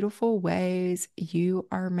the beautiful ways you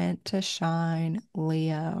are meant to shine,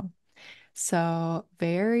 Leo. So,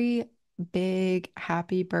 very big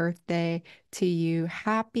happy birthday to you.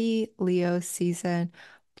 Happy Leo season.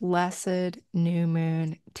 Blessed new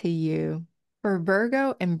moon to you. For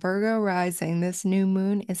Virgo and Virgo rising, this new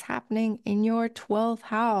moon is happening in your 12th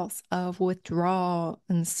house of withdrawal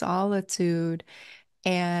and solitude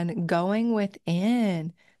and going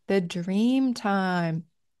within the dream time.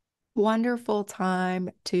 Wonderful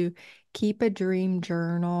time to keep a dream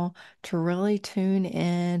journal, to really tune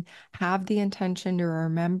in, have the intention to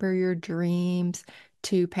remember your dreams,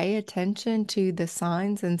 to pay attention to the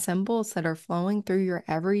signs and symbols that are flowing through your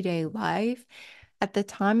everyday life. At the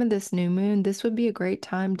time of this new moon, this would be a great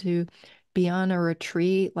time to be on a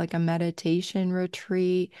retreat, like a meditation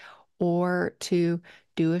retreat, or to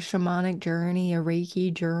do a shamanic journey, a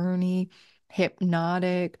Reiki journey,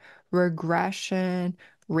 hypnotic, regression,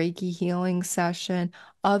 Reiki healing session,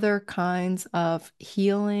 other kinds of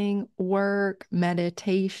healing work,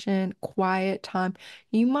 meditation, quiet time.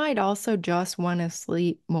 You might also just want to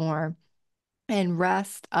sleep more and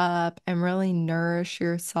rest up and really nourish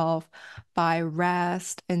yourself by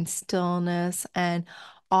rest and stillness. And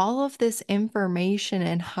all of this information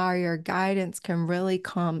and higher guidance can really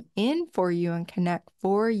come in for you and connect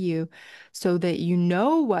for you so that you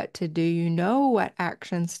know what to do, you know what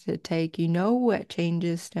actions to take, you know what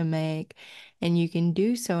changes to make, and you can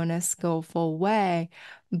do so in a skillful way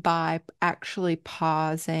by actually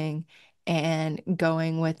pausing and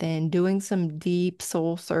going within, doing some deep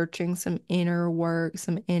soul searching, some inner work,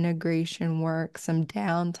 some integration work, some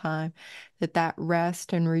downtime, that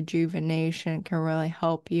rest and rejuvenation can really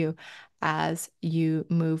help you as you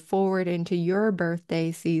move forward into your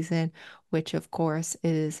birthday season, which of course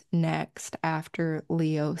is next after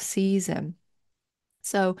Leo season.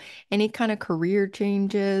 So, any kind of career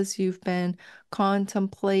changes you've been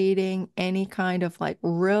contemplating, any kind of like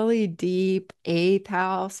really deep eighth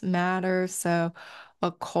house matters. So,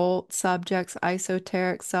 occult subjects,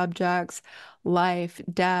 esoteric subjects, life,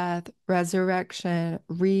 death, resurrection,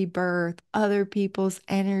 rebirth, other people's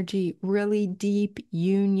energy, really deep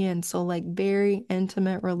union. So, like very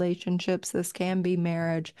intimate relationships. This can be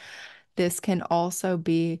marriage. This can also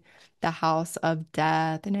be the house of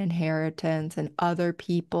death and inheritance and other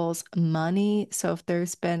people's money. So, if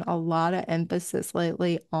there's been a lot of emphasis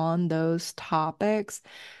lately on those topics,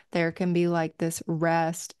 there can be like this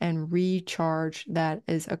rest and recharge that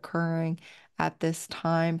is occurring at this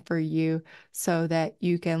time for you so that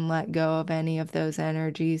you can let go of any of those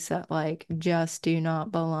energies that like just do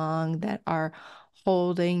not belong, that are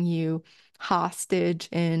holding you hostage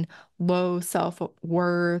in low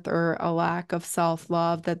self-worth or a lack of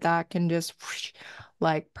self-love, that can just whoosh,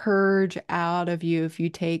 like purge out of you if you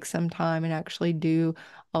take some time and actually do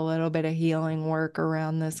a little bit of healing work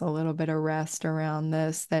around this, a little bit of rest around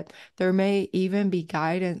this, that there may even be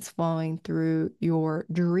guidance flowing through your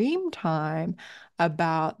dream time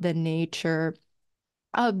about the nature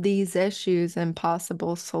of these issues and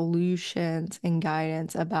possible solutions and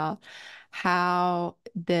guidance about how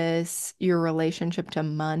your relationship to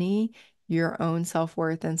money, your own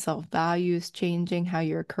self-worth and self-value is changing, how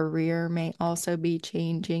your career may also be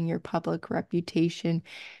changing, your public reputation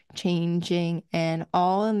changing, and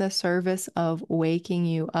all in the service of waking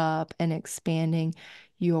you up and expanding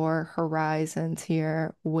your horizons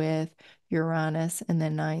here with Uranus in the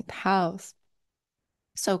ninth house.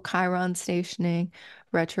 So Chiron stationing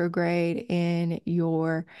retrograde in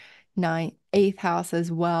your eighth house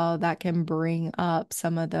as well, that can bring up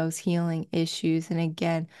some of those healing issues. And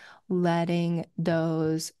again, letting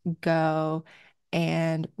those go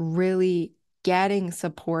and really getting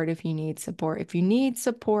support if you need support. If you need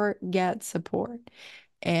support, get support.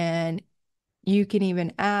 And you can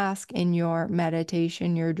even ask in your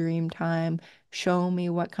meditation, your dream time, show me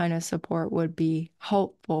what kind of support would be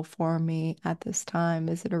helpful for me at this time.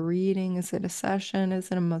 Is it a reading? Is it a session? Is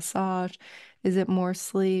it a massage? Is it more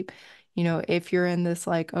sleep? If you're in this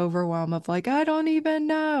like overwhelm of like, I don't even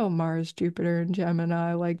know, Mars, Jupiter, and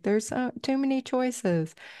Gemini, like there's too many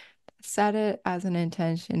choices. Set it as an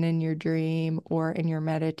intention in your dream or in your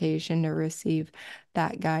meditation to receive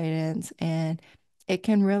that guidance, and it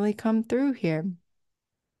can really come through here.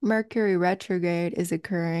 Mercury retrograde is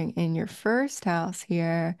occurring in your first house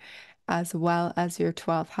here as well as your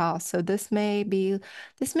 12th house. So this may be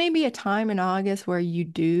a time in August where you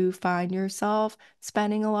do find yourself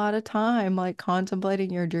spending a lot of time like contemplating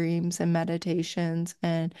your dreams and meditations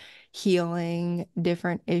and healing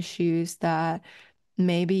different issues that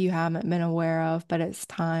maybe you haven't been aware of, but it's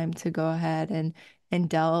time to go ahead and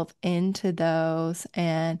delve into those.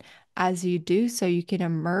 And as you do so, you can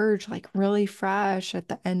emerge like really fresh at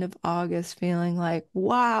the end of August, feeling like,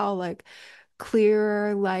 wow, like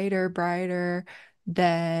clearer, lighter, brighter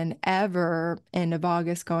than ever end of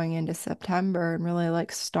August going into September, and really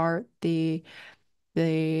like start the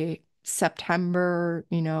September,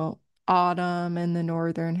 autumn in the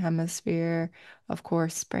northern hemisphere, of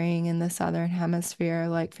course, spring in the southern hemisphere,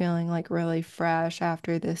 like feeling like really fresh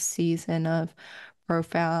after this season of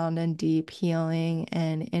profound and deep healing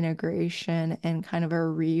and integration and kind of a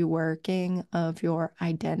reworking of your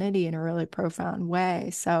identity in a really profound way.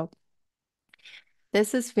 So,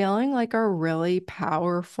 this is feeling like a really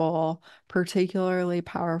powerful, particularly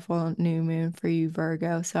powerful new moon for you,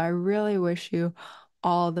 Virgo. So I really wish you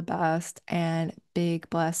all the best and big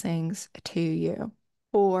blessings to you.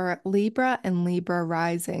 For Libra and Libra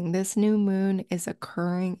rising, this new moon is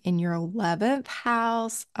occurring in your 11th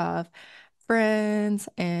house of friends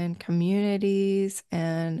and communities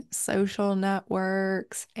and social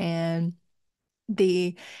networks and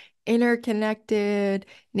the interconnected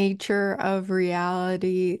nature of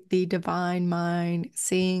reality, the divine mind,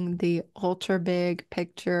 seeing the ultra big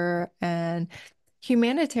picture and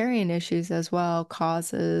humanitarian issues as well,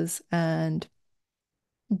 causes and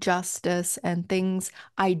justice and things,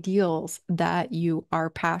 ideals that you are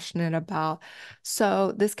passionate about.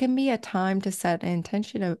 So, this can be a time to set an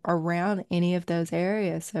intention around any of those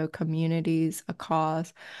areas. So, communities, a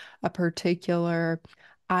cause, a particular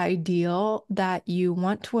ideal that you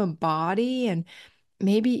want to embody, and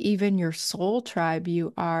maybe even your soul tribe.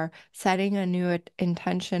 You are setting a new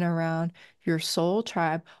intention around your soul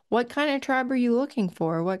tribe. What kind of tribe are you looking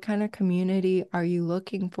for? What kind of community are you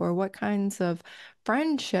looking for? What kinds of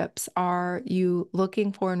friendships are you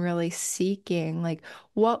looking for and really seeking? Like,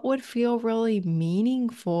 what would feel really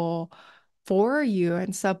meaningful for you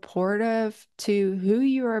and supportive to who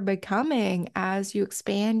you are becoming as you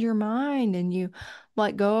expand your mind and you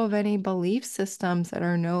let go of any belief systems that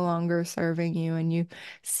are no longer serving you and you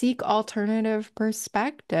seek alternative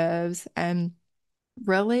perspectives and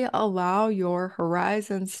really allow your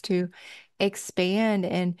horizons to expand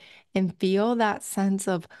and feel that sense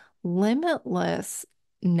of limitlessness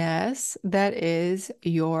that is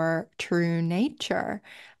your true nature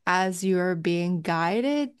as you're being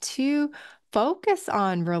guided to focus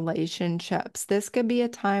on relationships. This could be a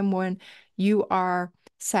time when you are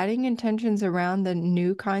setting intentions around the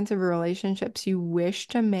new kinds of relationships you wish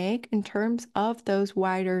to make in terms of those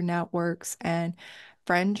wider networks and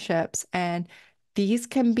friendships. And these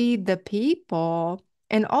can be the people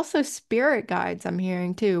and also spirit guides I'm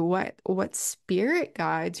hearing too. What spirit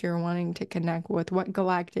guides you're wanting to connect with, what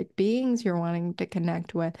galactic beings you're wanting to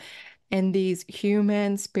connect with. And these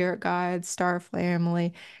human spirit guides, star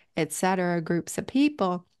family, etc., groups of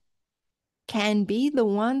people can be the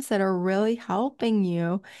ones that are really helping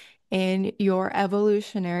you in your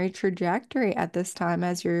evolutionary trajectory at this time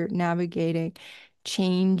as you're navigating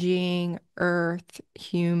changing earth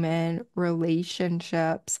human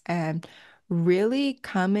relationships and really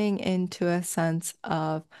coming into a sense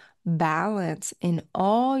of balance in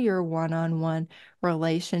all your one-on-one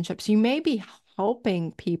relationships. You may be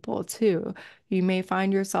helping people too. You may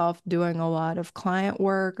find yourself doing a lot of client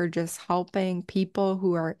work or just helping people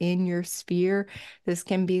who are in your sphere. This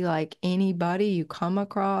can be like anybody you come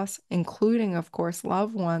across, including, of course,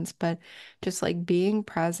 loved ones, but just like being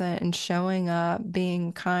present and showing up,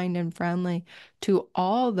 being kind and friendly to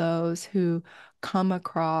all those who come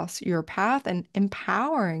across your path and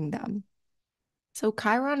empowering them. So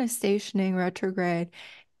Chiron is stationing retrograde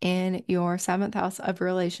in your seventh house of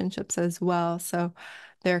relationships as well. So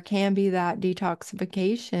there can be that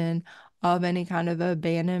detoxification of any kind of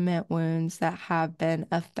abandonment wounds that have been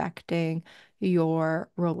affecting your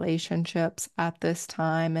relationships at this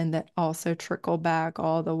time and that also trickle back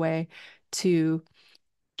all the way to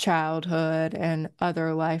childhood and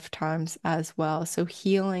other lifetimes as well. So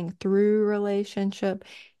healing through relationship,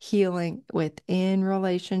 healing within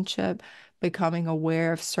relationship, becoming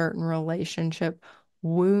aware of certain relationship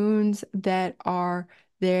wounds that are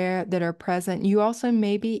there that are present. You also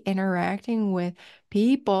may be interacting with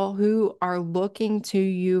people who are looking to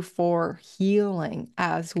you for healing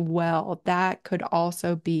as well. That could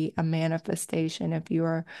also be a manifestation if you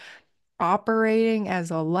are operating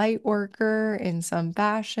as a light worker in some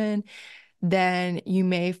fashion, then you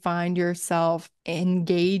may find yourself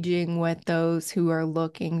engaging with those who are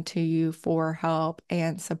looking to you for help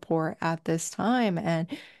and support at this time. And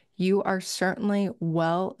you are certainly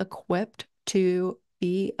well equipped to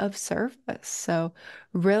be of service. So,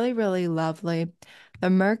 really, really lovely. The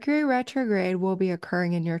Mercury retrograde will be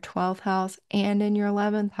occurring in your 12th house and in your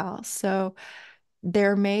 11th house. So,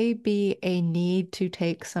 there may be a need to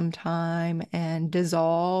take some time and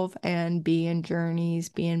dissolve and be in journeys,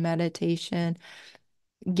 be in meditation,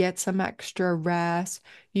 get some extra rest.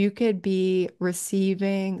 You could be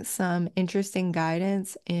receiving some interesting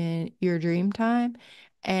guidance in your dream time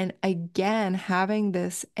And again, having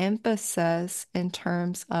this emphasis in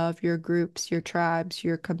terms of your groups, your tribes,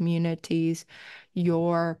 your communities,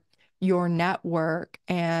 your your network,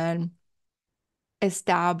 and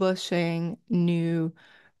establishing new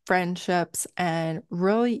friendships and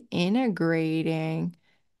really integrating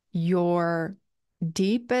your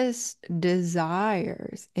deepest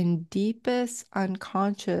desires and deepest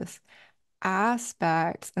unconscious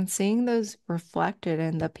aspects and seeing those reflected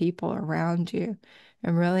in the people around you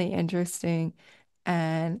in really interesting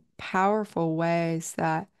and powerful ways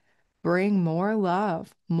that bring more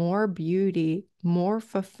love, more beauty, more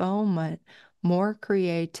fulfillment, more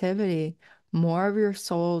creativity, more of your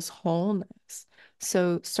soul's wholeness.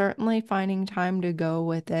 So, certainly finding time to go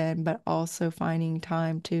within, but also finding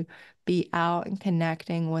time to be out and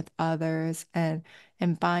connecting with others and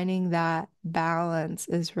finding that balance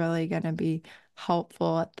is really going to be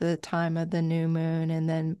helpful at the time of the new moon and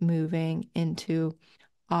then moving into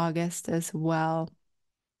August as well.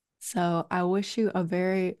 So I wish you a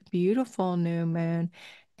very beautiful new moon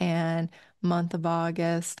and month of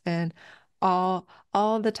August and all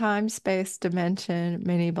the time, space, dimension,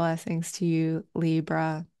 many blessings to you,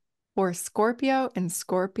 Libra. For Scorpio and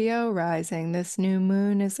Scorpio rising, this new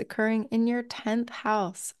moon is occurring in your 10th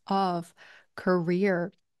house of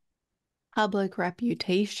career, public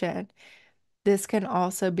reputation. This can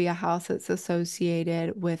also be a house that's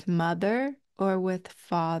associated with mother or with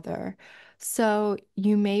father. So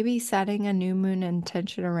you may be setting a new moon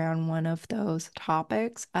intention around one of those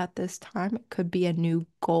topics at this time. It could be a new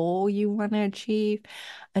goal you want to achieve,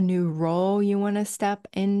 a new role you want to step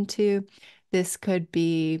into. This could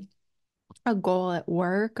be a goal at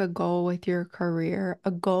work, a goal with your career, a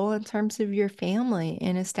goal in terms of your family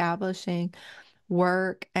in establishing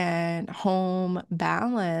work and home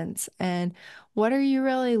balance, and what are you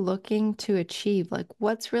really looking to achieve? Like,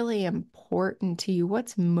 what's really important to you?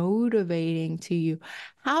 What's motivating to you?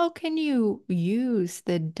 How can you use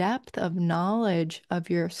the depth of knowledge of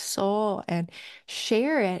your soul and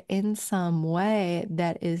share it in some way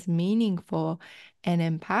that is meaningful and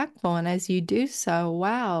impactful? And as you do so,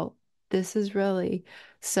 wow, this is really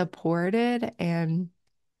supported and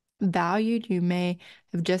valued. You may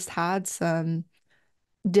have just had some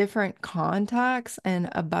different contacts and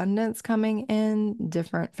abundance coming in,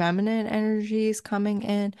 different feminine energies coming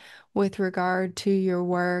in with regard to your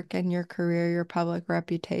work and your career, your public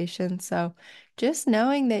reputation. So just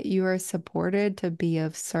knowing that you are supported to be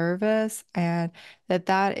of service and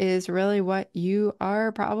that is really what you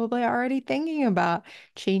are probably already thinking about,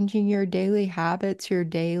 changing your daily habits, your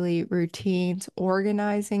daily routines,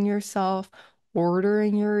 organizing yourself,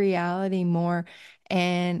 ordering your reality more,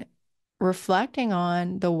 and reflecting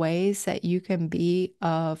on the ways that you can be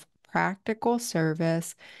of practical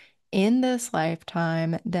service in this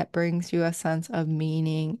lifetime that brings you a sense of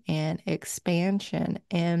meaning and expansion.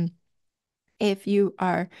 And if you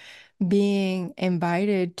are being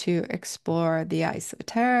invited to explore the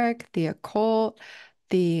esoteric, the occult,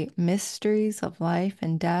 the mysteries of life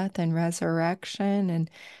and death and resurrection, and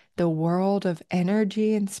the world of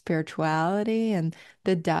energy and spirituality, and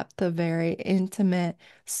the depth of very intimate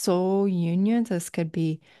soul unions. This could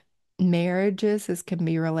be marriages, this can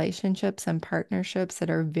be relationships and partnerships that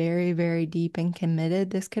are very, very deep and committed.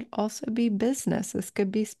 This could also be business. This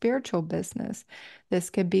could be spiritual business. This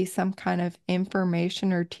could be some kind of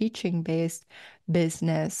information or teaching based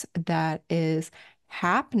business that is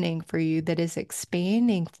happening for you, that is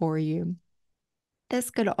expanding for you.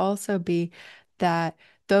 This could also be that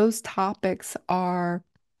those topics are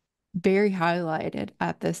very highlighted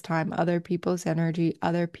at this time, other people's energy,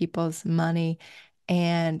 other people's money,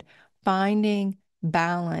 and finding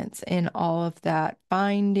balance in all of that,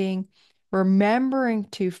 remembering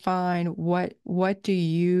to find what do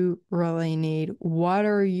you really need? What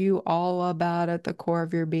are you all about at the core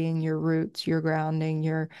of your being, your roots, your grounding,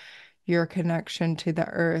 your connection to the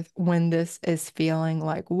earth when this is feeling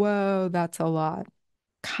like, whoa, that's a lot.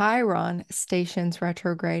 Chiron stations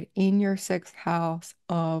retrograde in your sixth house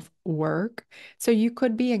of work. So you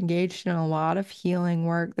could be engaged in a lot of healing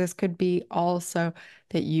work. This could be also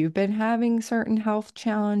that you've been having certain health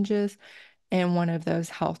challenges, and one of those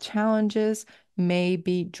health challenges may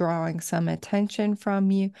be drawing some attention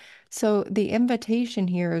from you. So the invitation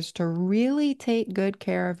here is to really take good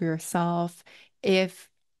care of yourself. If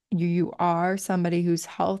you are somebody who's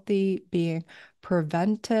healthy, being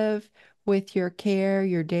preventive with your care,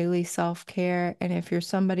 your daily self-care, and if you're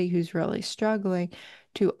somebody who's really struggling,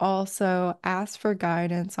 to also ask for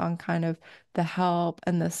guidance on kind of the help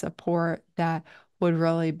and the support that would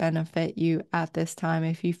really benefit you at this time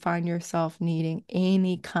if you find yourself needing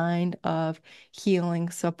any kind of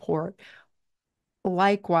healing support.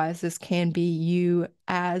 likewise, this can be you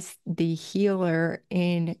as the healer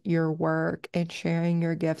in your work and sharing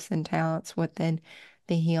your gifts and talents within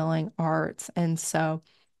the healing arts. And so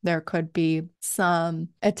there could be some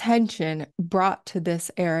attention brought to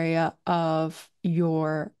this area of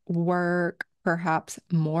your work, perhaps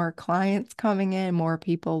more clients coming in, more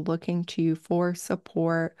people looking to you for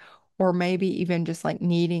support, or maybe even just like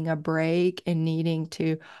needing a break and needing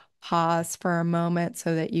to pause for a moment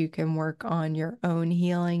so that you can work on your own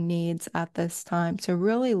healing needs at this time. So,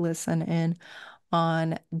 really listen in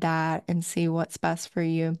on that and see what's best for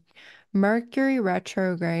you. Mercury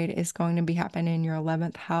retrograde is going to be happening in your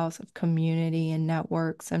 11th house of community and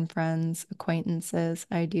networks and friends, acquaintances,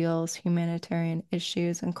 ideals, humanitarian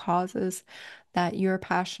issues, and causes that you're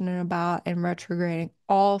passionate about, and retrograding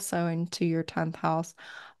also into your 10th house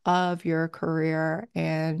of your career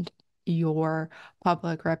and your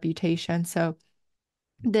public reputation. So,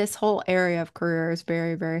 this whole area of career is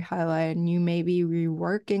very, very highlighted, and you may be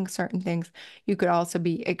reworking certain things. You could also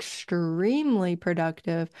be extremely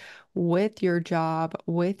productive with your job,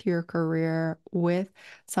 with your career, with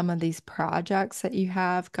some of these projects that you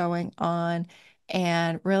have going on,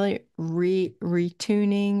 and really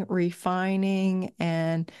retuning, refining,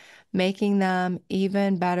 and making them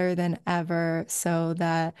even better than ever so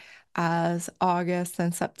that as August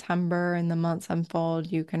and September and the months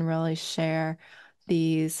unfold, you can really share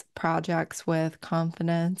these projects with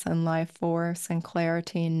confidence and life force and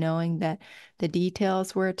clarity, and knowing that the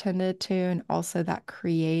details were attended to, and also that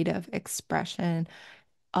creative expression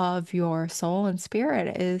of your soul and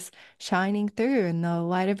spirit is shining through, and the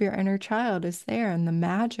light of your inner child is there, and the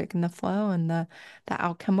magic and the flow and the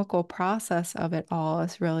alchemical process of it all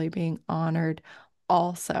is really being honored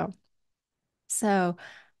also. So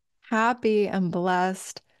happy and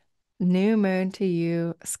blessed new moon to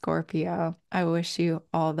you, Scorpio. I wish you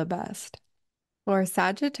all the best. For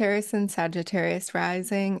Sagittarius and Sagittarius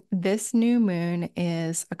rising, this new moon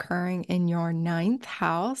is occurring in your ninth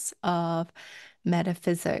house of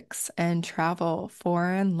metaphysics and travel,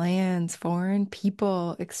 foreign lands, foreign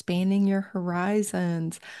people, expanding your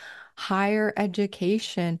horizons, higher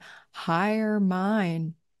education, higher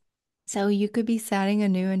mind. So you could be setting a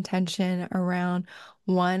new intention around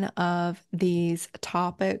one of these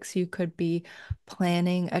topics. You could be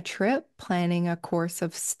planning a trip, planning a course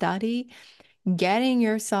of study, getting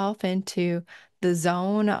yourself into the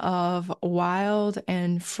zone of wild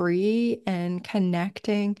and free and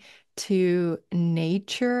connecting to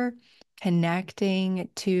nature, connecting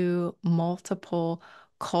to multiple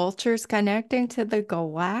cultures, connecting to the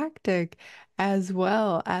galactic as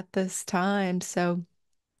well at this time. So,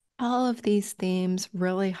 all of these themes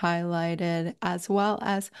really highlighted, as well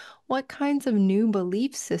as what kinds of new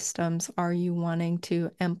belief systems are you wanting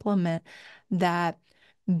to implement that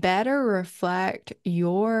better reflect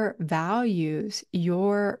your values,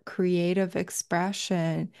 your creative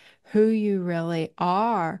expression, who you really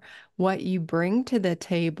are, what you bring to the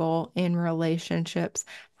table in relationships,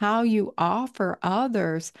 how you offer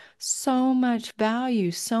others so much value,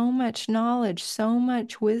 so much knowledge, so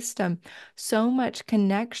much wisdom, so much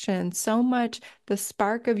connection, so much the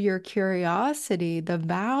spark of your curiosity, the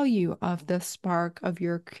value of the spark of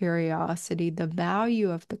your curiosity, the value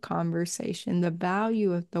of the conversation, the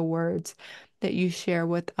value of the words that you share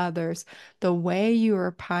with others, the way you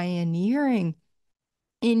are pioneering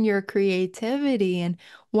in your creativity and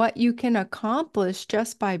what you can accomplish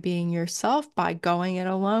just by being yourself, by going it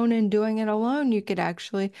alone and doing it alone. You could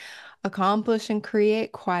actually accomplish and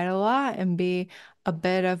create quite a lot and be a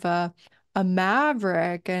bit of a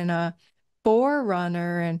maverick and a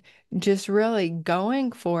forerunner, and just really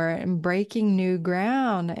going for it and breaking new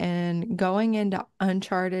ground and going into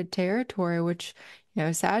uncharted territory, which,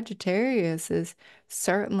 Sagittarius is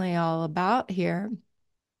certainly all about here.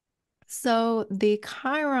 So the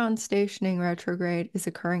Chiron stationing retrograde is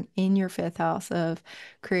occurring in your fifth house of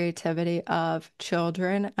creativity, of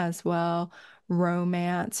children as well,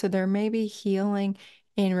 romance. So there may be healing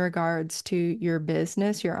in regards to your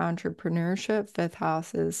business, your entrepreneurship. Fifth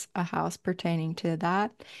house is a house pertaining to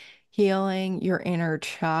that. Healing your inner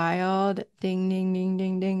child. Ding, ding, ding,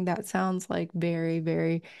 ding, ding. That sounds like very,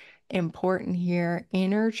 very important here.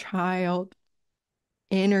 Inner child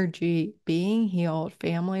energy being healed,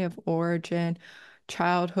 family of origin,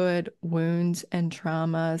 childhood wounds and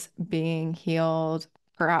traumas being healed,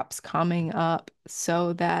 perhaps coming up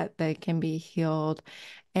so that they can be healed.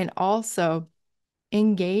 And also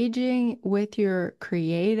engaging with your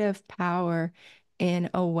creative power in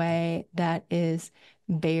a way that is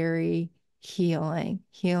very healing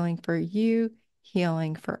for you,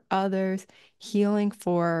 healing for others, healing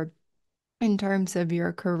for in terms of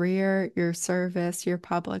your career, your service, your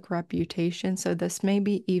public reputation. So this may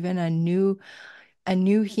be even a new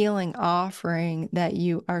healing offering that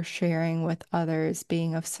you are sharing with others,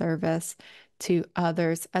 being of service to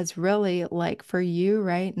others, as really like for you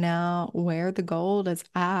right now, where the gold is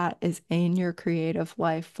at is in your creative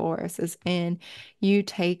life force, is in you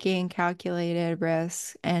taking calculated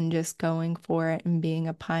risks and just going for it and being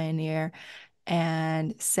a pioneer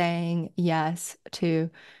and saying yes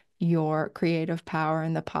to your creative power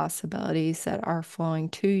and the possibilities that are flowing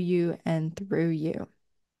to you and through you.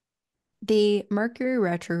 The Mercury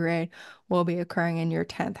retrograde will be occurring in your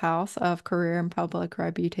 10th house of career and public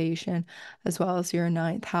reputation, as well as your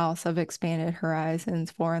ninth house of expanded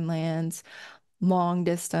horizons, foreign lands, long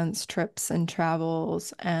distance trips and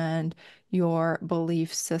travels, and your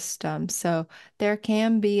belief system. So there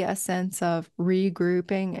can be a sense of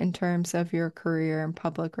regrouping in terms of your career and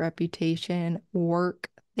public reputation, work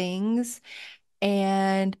things,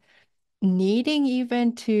 and needing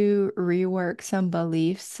even to rework some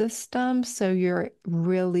belief systems so you're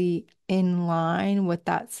really in line with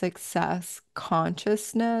that success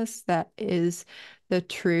consciousness that is the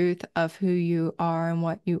truth of who you are and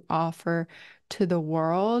what you offer to the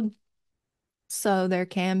world. So there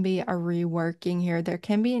can be a reworking here. There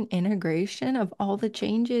can be an integration of all the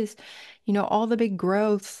changes, all the big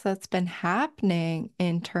growths that's been happening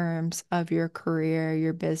in terms of your career,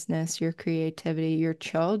 your business, your creativity, your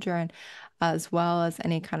children, as well as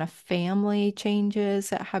any kind of family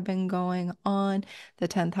changes that have been going on. The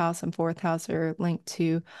 10th house and fourth house are linked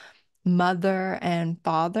to mother and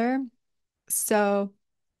father. So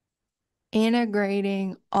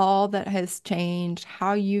integrating all that has changed,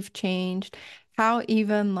 how you've changed, how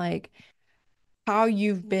even like how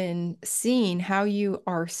you've been seen, how you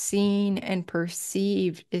are seen and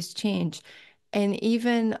perceived is changed. And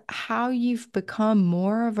even how you've become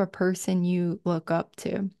more of a person you look up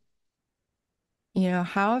to. How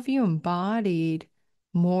have you embodied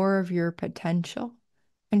more of your potential?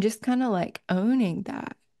 And just kind of like owning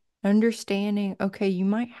that, understanding, okay, you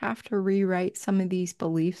might have to rewrite some of these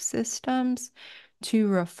belief systems to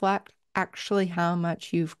reflect actually how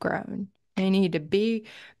much you've grown. You need to be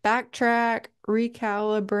backtrack,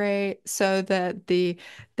 recalibrate so that the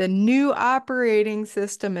new operating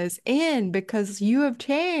system is in because you have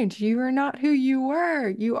changed. You are not who you were.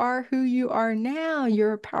 You are who you are now.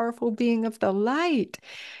 You're a powerful being of the light.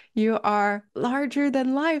 You are larger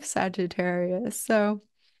than life, Sagittarius. So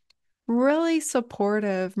really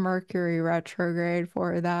supportive Mercury retrograde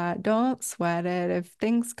for that. Don't sweat it. If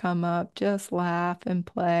things come up, just laugh and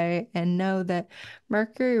play and know that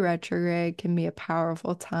Mercury retrograde can be a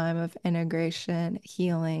powerful time of integration,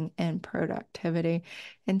 healing, and productivity.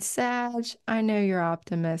 And Sag, I know you're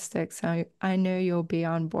optimistic, so I know you'll be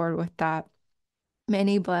on board with that.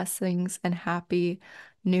 Many blessings and happy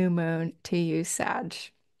new moon to you, Sag.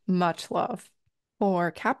 Much love.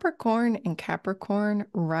 For Capricorn and Capricorn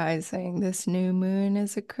rising, this new moon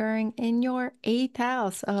is occurring in your eighth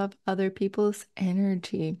house of other people's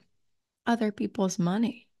energy, other people's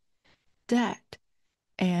money, debt,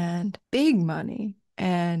 and big money,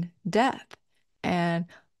 and death, and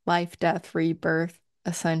life, death, rebirth,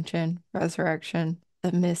 ascension, resurrection,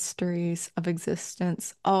 the mysteries of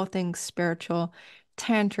existence, all things spiritual,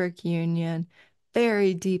 tantric union,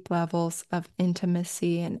 very deep levels of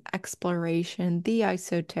intimacy and exploration, the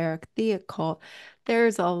esoteric, the occult.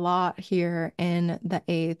 There's a lot here in the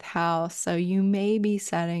eighth house. So you may be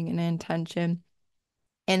setting an intention,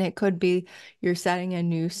 and it could be you're setting a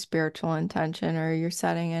new spiritual intention or you're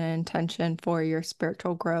setting an intention for your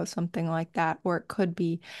spiritual growth, something like that, or it could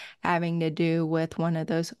be having to do with one of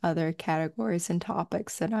those other categories and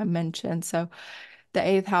topics that I mentioned. So the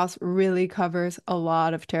eighth house really covers a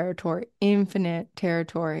lot of territory, infinite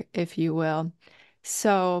territory, if you will.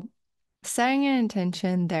 So setting an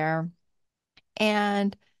intention there.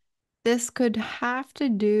 And this could have to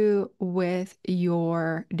do with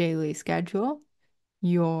your daily schedule,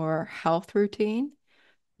 your health routine,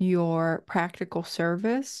 your practical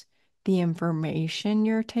service, the information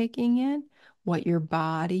you're taking in, what your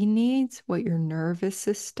body needs, what your nervous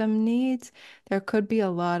system needs. There could be a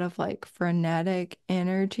lot of like frenetic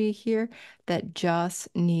energy here that just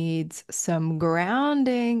needs some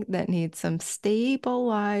grounding, that needs some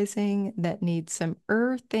stabilizing, that needs some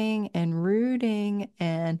earthing and rooting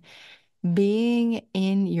and being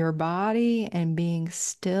in your body and being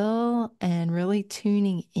still and really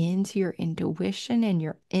tuning into your intuition and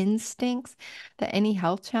your instincts, that any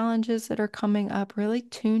health challenges that are coming up, really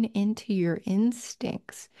tune into your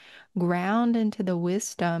instincts, ground into the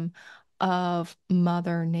wisdom of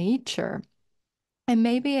Mother Nature. And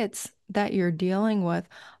maybe it's that you're dealing with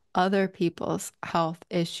other people's health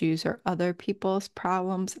issues or other people's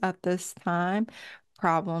problems at this time,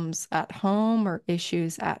 problems at home or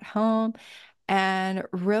issues at home, and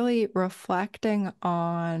really reflecting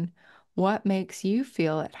on what makes you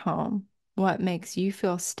feel at home, what makes you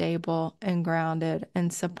feel stable and grounded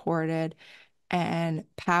and supported and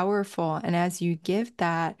powerful. And as you give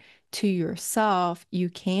that to yourself, you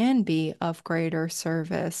can be of greater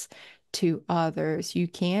service to others. You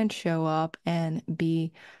can show up and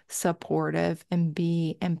be supportive and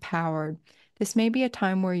be empowered. This may be a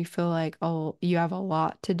time where you feel like, oh, you have a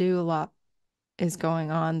lot to do, a lot is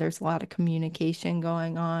going on, there's a lot of communication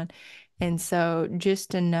going on. And so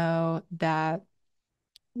just to know that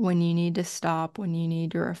when you need to stop, when you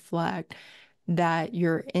need to reflect, that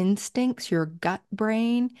your instincts, your gut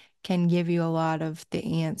brain can give you a lot of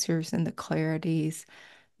the answers and the clarities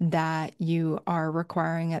that you are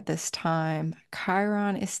requiring at this time.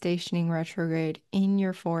 Chiron is stationing retrograde in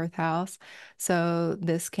your fourth house. So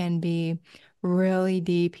this can be really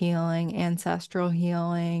deep healing, ancestral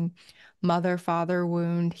healing, mother father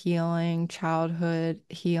wound healing, childhood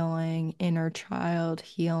healing, inner child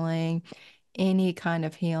healing, any kind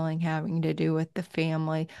of healing having to do with the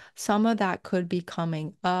family. Some of that could be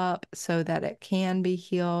coming up so that it can be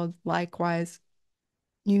healed. Likewise,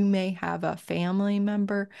 you may have a family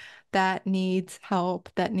member that needs help,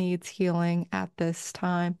 that needs healing at this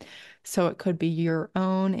time. So it could be your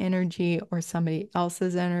own energy or somebody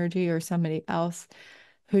else's energy or somebody else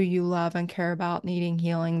who you love and care about needing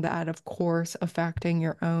healing, that of course affecting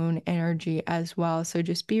your own energy as well. So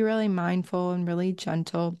just be really mindful and really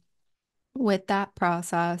gentle with that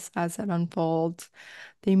process as it unfolds.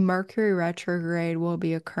 The Mercury retrograde will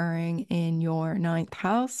be occurring in your ninth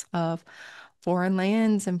house of foreign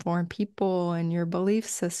lands and foreign people and your belief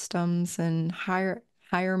systems and higher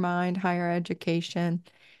mind, higher education.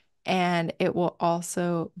 And it will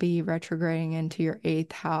also be retrograding into your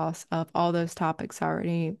eighth house of all those topics I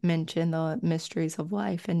already mentioned, the mysteries of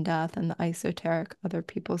life and death and the esoteric, other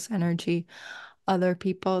people's energy, other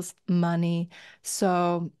people's money.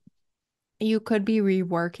 So you could be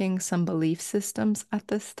reworking some belief systems at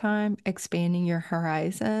this time, expanding your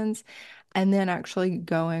horizons, and then actually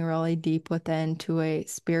going really deep within to a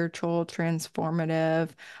spiritual, transformative,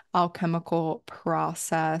 alchemical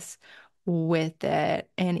process with it.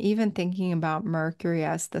 And even thinking about Mercury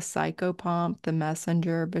as the psychopomp, the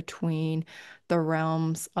messenger between the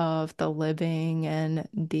realms of the living and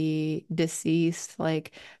the deceased,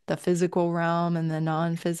 like the physical realm and the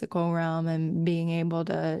non-physical realm, and being able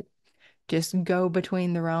to just go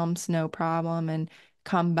between the realms, no problem, and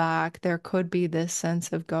come back. There could be this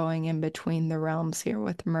sense of going in between the realms here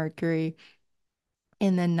with Mercury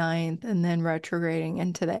in the ninth and then retrograding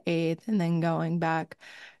into the eighth and then going back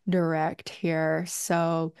direct here.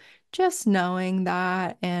 So just knowing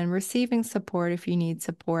that and receiving support if you need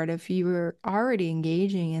support. If you were already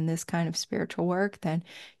engaging in this kind of spiritual work, then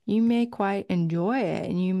you may quite enjoy it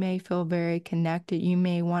and you may feel very connected. You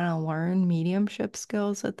may want to learn mediumship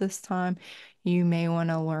skills at this time. You may want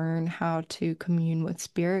to learn how to commune with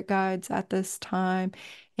spirit guides at this time.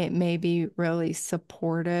 It may be really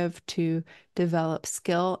supportive to develop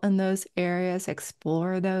skill in those areas,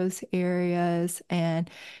 explore those areas, and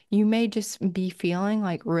you may just be feeling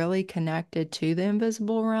like really connected to the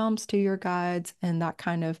invisible realms, to your guides, and that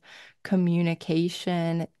kind of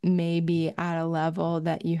communication may be at a level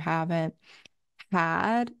that you haven't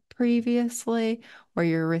had previously, where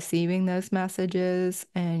you're receiving those messages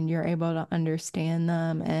and you're able to understand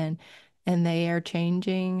them, and they are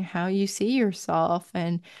changing how you see yourself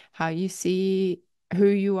and how you see who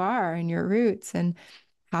you are and your roots and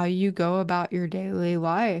how you go about your daily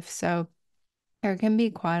life. So there can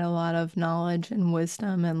be quite a lot of knowledge and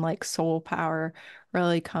wisdom and like soul power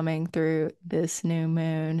really coming through this new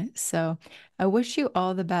moon. So I wish you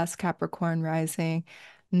all the best, Capricorn rising.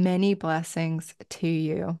 Many blessings to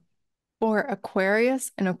you. For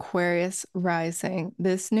Aquarius and Aquarius rising,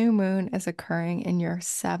 this new moon is occurring in your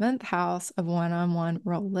seventh house of one-on-one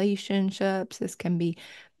relationships. This can be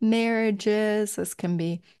marriages, this can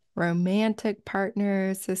be romantic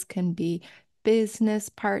partners, this can be business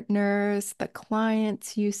partners, the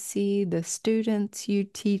clients you see, the students you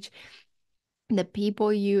teach, the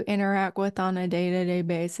people you interact with on a day-to-day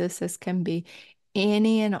basis. This can be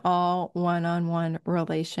any and all one-on-one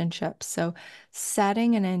relationships. So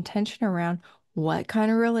setting an intention around what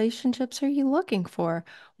kind of relationships are you looking for?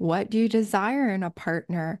 What do you desire in a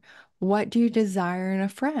partner? What do you desire in a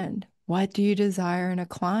friend? What do you desire in a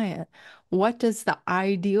client? What does the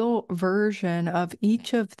ideal version of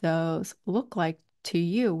each of those look like to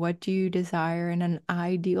you? What do you desire in an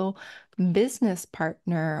ideal business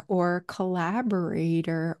partner or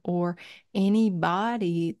collaborator or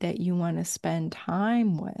anybody that you want to spend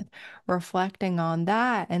time with, reflecting on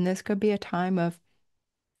that. And this could be a time of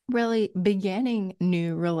really beginning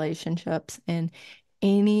new relationships in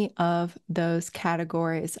any of those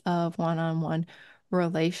categories of one-on-one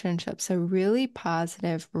relationships. So really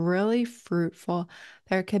positive, really fruitful.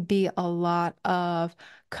 There could be a lot of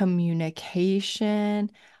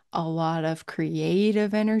communication, a lot of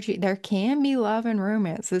creative energy. There can be love and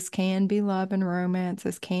romance. This can be love and romance.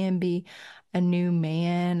 This can be a new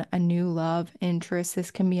man, a new love interest.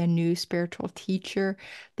 This can be a new spiritual teacher.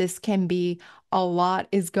 This can be a lot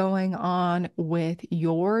is going on with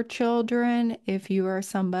your children. If you are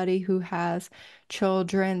somebody who has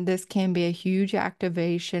children, this can be a huge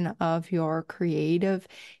activation of your creative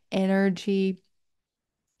energy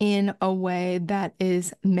in a way that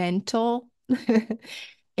is mental,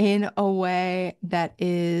 in a way that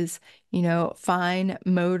is, fine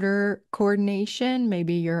motor coordination.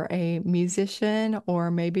 Maybe you're a musician,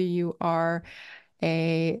 or maybe you are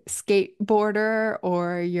a skateboarder,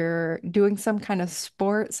 or you're doing some kind of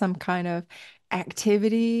sport, some kind of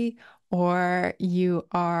activity, or you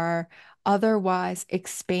are otherwise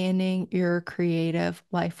expanding your creative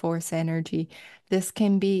life force energy. This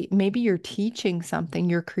can be maybe you're teaching something,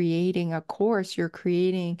 you're creating a course, you're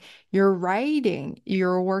writing,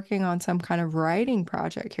 you're working on some kind of writing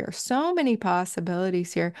project here. So many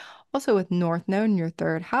possibilities here. Also with North Node in your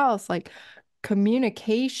third house, like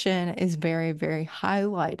communication is very, very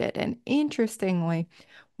highlighted. And interestingly,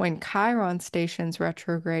 when Chiron stations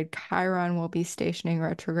retrograde, Chiron will be stationing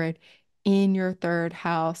retrograde in your third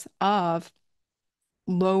house of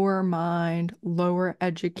lower mind, lower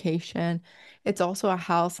education. It's also a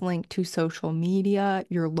house linked to social media,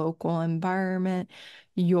 your local environment,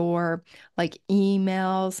 your like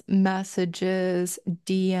emails, messages,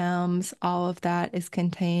 DMs, all of that is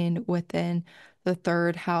contained within the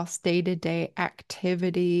third house, day-to-day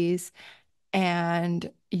activities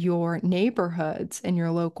and your neighborhoods and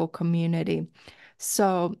your local community.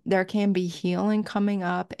 So there can be healing coming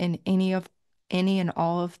up in any and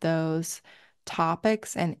all of those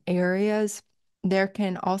topics and areas. There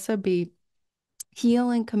can also be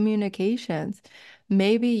healing communications.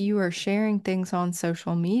 Maybe you are sharing things on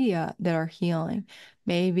social media that are healing.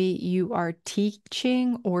 Maybe you are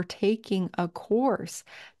teaching or taking a course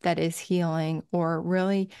that is healing, or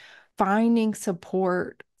really finding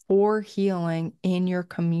support for healing in your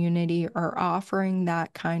community, or offering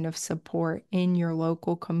that kind of support in your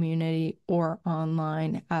local community or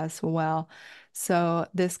online as well. So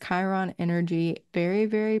this Chiron energy, very,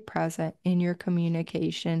 very present in your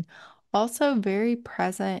communication, also very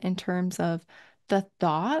present in terms of the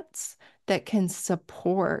thoughts that can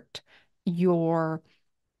support your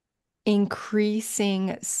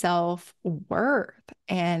increasing self-worth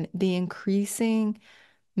and the increasing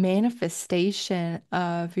manifestation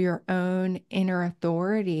of your own inner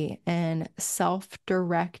authority and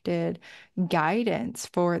self-directed guidance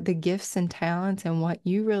for the gifts and talents and what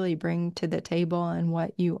you really bring to the table and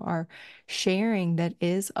what you are sharing that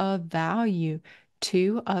is of value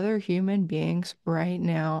to other human beings right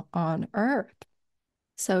now on Earth.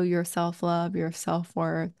 So your self-love, your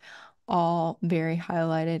self-worth, all very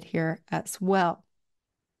highlighted here as well.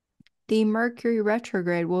 The Mercury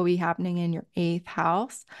retrograde will be happening in your eighth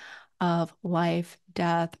house of life,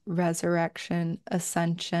 death, resurrection,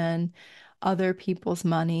 ascension, other people's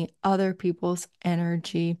money, other people's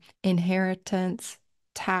energy, inheritance,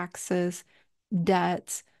 taxes,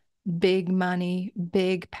 debts, big money,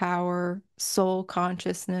 big power, soul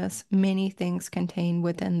consciousness, many things contained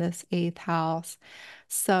within this eighth house.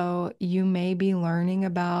 So you may be learning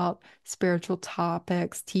about spiritual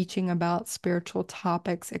topics, teaching about spiritual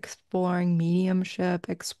topics, exploring mediumship,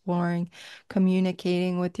 exploring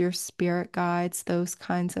communicating with your spirit guides, those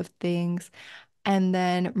kinds of things. And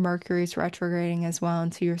then Mercury's retrograding as well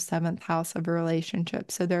into your seventh house of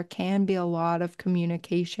relationships. So there can be a lot of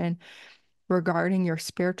communication regarding your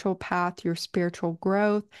spiritual path, your spiritual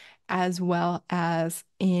growth, as well as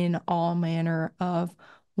in all manner of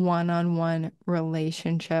one-on-one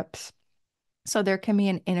relationships. So there can be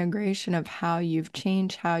an integration of how you've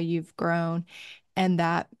changed, how you've grown, and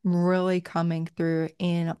that really coming through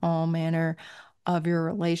in all manner of your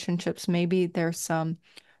relationships. Maybe there's some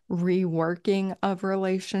reworking of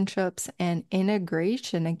relationships and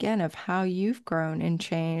integration again of how you've grown and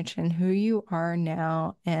changed and who you are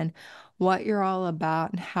now and what you're all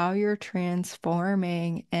about and how you're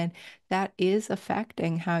transforming. And that is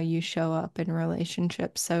affecting how you show up in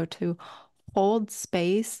relationships. So to hold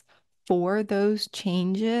space for those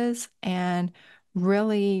changes and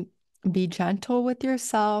really Be gentle with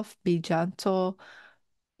yourself, be gentle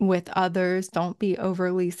with others. Don't be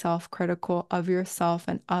overly self-critical of yourself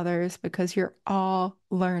and others because you're all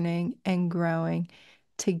learning and growing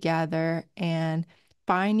together and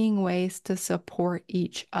finding ways to support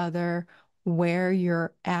each other where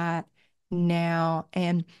you're at now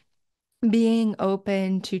and being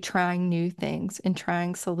open to trying new things and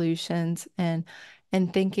trying solutions and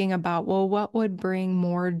thinking about, well, what would bring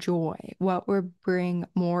more joy? What would bring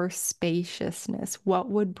more spaciousness? What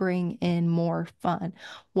would bring in more fun?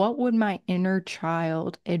 What would my inner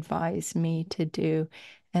child advise me to do?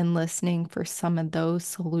 And listening for some of those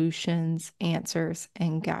solutions, answers,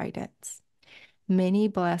 and guidance. Many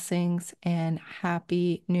blessings and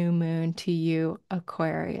happy new moon to you,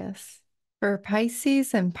 Aquarius. For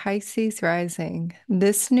Pisces and Pisces rising,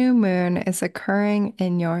 this new moon is occurring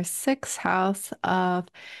in your sixth house of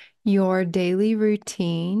your daily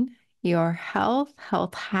routine, your health,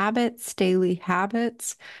 health habits, daily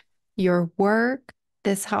habits, your work.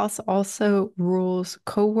 This house also rules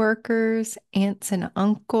coworkers, aunts and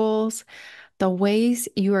uncles, the ways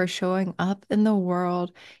you are showing up in the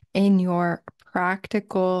world in your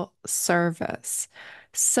practical service.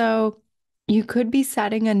 So you could be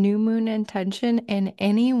setting a new moon intention in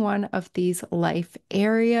any one of these life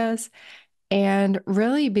areas and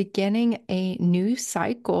really beginning a new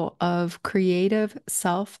cycle of creative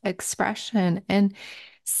self-expression and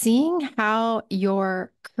seeing how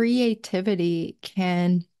your creativity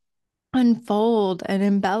can unfold and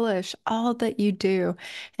embellish all that you do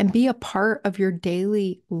and be a part of your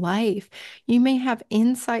daily life. You may have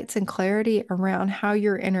insights and clarity around how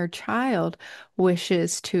your inner child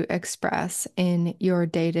wishes to express in your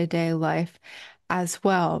day-to-day life as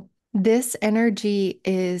well. This energy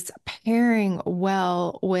is pairing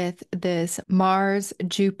well with this Mars,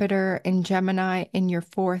 Jupiter, and Gemini in your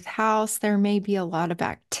fourth house. There may be a lot of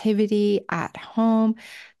activity at home.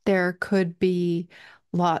 There could be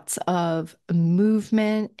lots of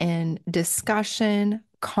movement and discussion,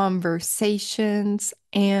 conversations,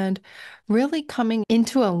 and really coming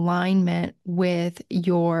into alignment with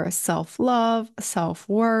your self-love,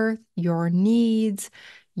 self-worth, your needs,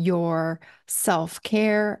 your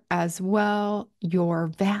self-care as well, your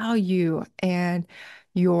value and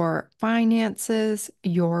your finances,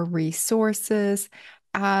 your resources,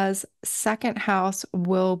 as second house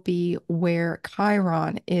will be where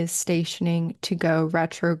Chiron is stationing to go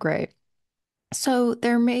retrograde. So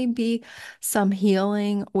there may be some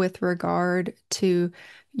healing with regard to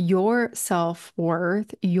your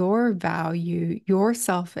self-worth, your value, your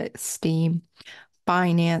self-esteem,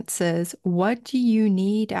 finances. What do you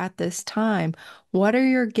need at this time? What are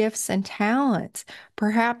your gifts and talents?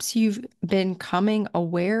 Perhaps you've been coming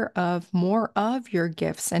aware of more of your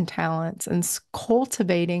gifts and talents and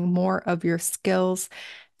cultivating more of your skills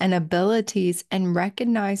and abilities and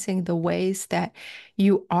recognizing the ways that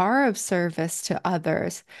you are of service to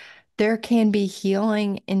others. There can be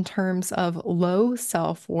healing in terms of low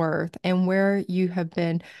self-worth and where you have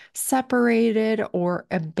been separated or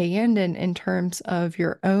abandoned in terms of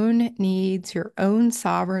your own needs, your own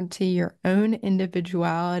sovereignty, your own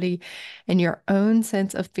individuality, and your own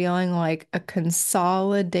sense of feeling like a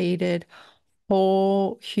consolidated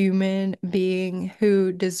whole human being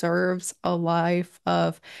who deserves a life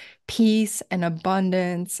of peace and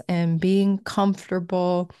abundance and being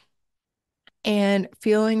comfortable and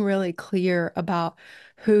feeling really clear about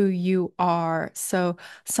who you are. So,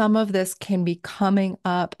 some of this can be coming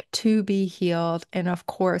up to be healed. And of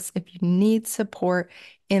course, if you need support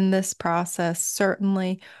in this process,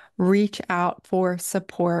 certainly reach out for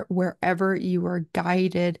support wherever you are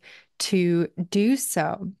guided to do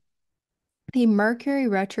so. The Mercury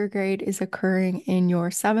retrograde is occurring in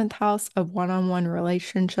your seventh house of one-on-one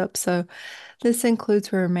relationships. So this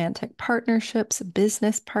includes romantic partnerships,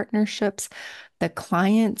 business partnerships, the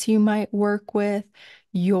clients you might work with,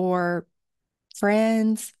 your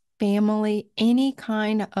friends, family, any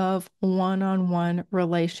kind of one-on-one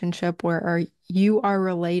relationship where you are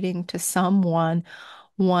relating to someone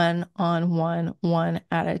one-on-one, one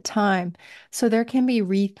at a time. So there can be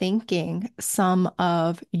rethinking some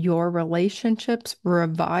of your relationships,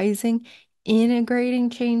 revising,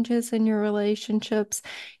 integrating changes in your relationships,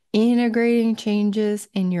 integrating changes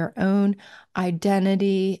in your own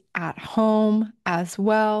identity at home as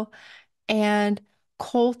well, and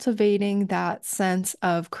cultivating that sense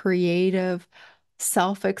of creative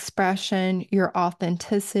self-expression, your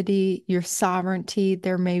authenticity, your sovereignty.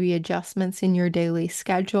 There may be adjustments in your daily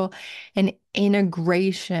schedule and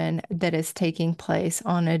integration that is taking place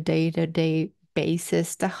on a day-to-day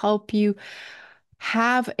basis to help you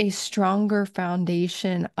have a stronger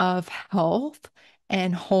foundation of health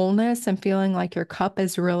and wholeness and feeling like your cup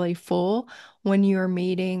is really full when you're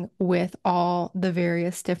meeting with all the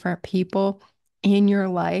various different people in your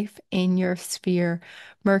life, in your sphere.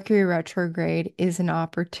 Mercury retrograde is an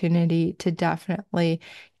opportunity to definitely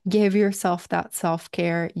give yourself that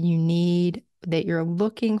self-care you need, that you're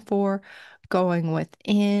looking for, going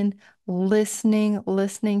within,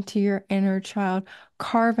 listening to your inner child,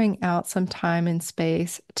 carving out some time and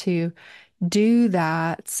space to do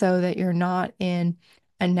that so that you're not in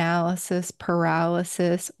analysis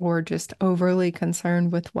paralysis or just overly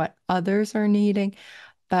concerned with what others are needing,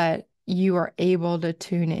 but you are able to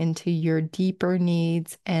tune into your deeper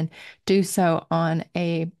needs and do so on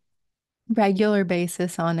a regular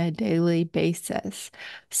basis, on a daily basis.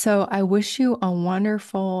 So I wish you a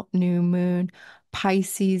wonderful new moon,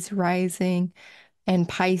 Pisces rising. And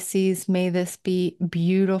Pisces, may this be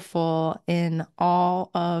beautiful in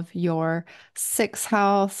all of your sixth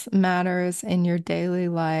house matters in your daily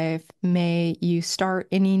life. May you start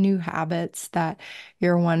any new habits that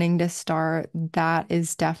you're wanting to start. That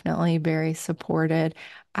is definitely very supported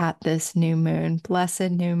at this new moon.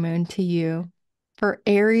 Blessed new moon to you. For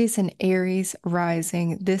Aries and Aries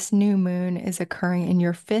rising, this new moon is occurring in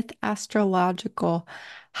your fifth astrological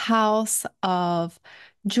house of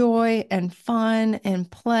joy and fun and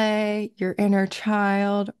play, your inner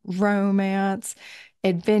child, romance,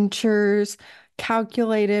 adventures,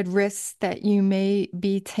 calculated risks that you may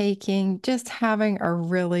be taking, just having a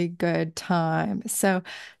really good time. So,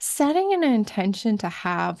 setting an intention to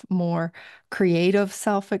have more creative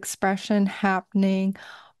self-expression happening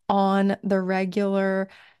on the regular,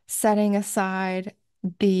 setting aside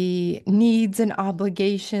the needs and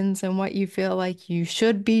obligations and what you feel like you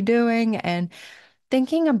should be doing and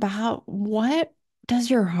thinking about what does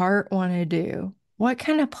your heart want to do? What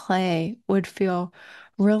kind of play would feel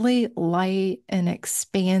really light and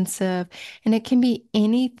expansive? And it can be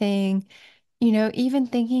anything, even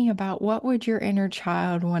thinking about what would your inner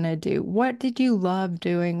child want to do? What did you love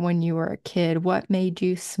doing when you were a kid? What made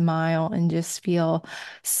you smile and just feel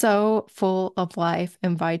so full of life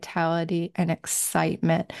and vitality and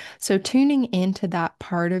excitement? So tuning into that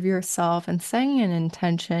part of yourself and setting an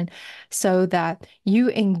intention so that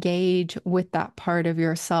you engage with that part of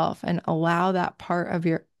yourself and allow that part of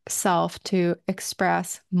yourself to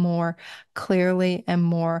express more clearly and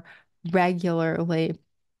more regularly.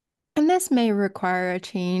 And this may require a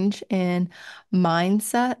change in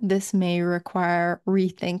mindset. This may require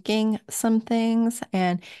rethinking some things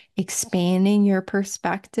and expanding your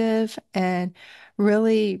perspective and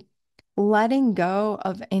really letting go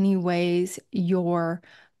of any ways your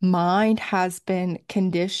mind has been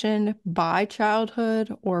conditioned by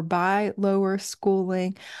childhood or by lower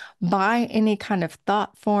schooling, by any kind of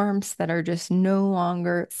thought forms that are just no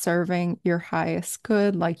longer serving your highest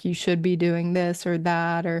good, like you should be doing this or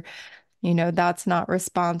that, or that's not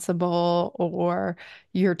responsible, or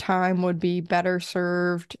your time would be better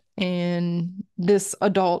served in this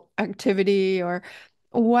adult activity, or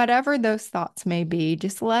whatever those thoughts may be,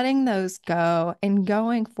 just letting those go and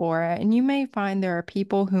going for it. And you may find there are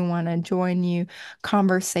people who want to join you,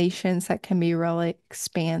 conversations that can be really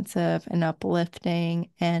expansive and uplifting.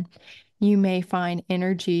 And you may find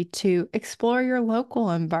energy to explore your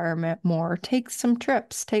local environment more, take some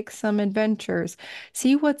trips, take some adventures,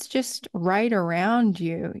 see what's just right around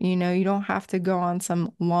you. You don't have to go on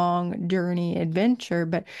some long journey adventure,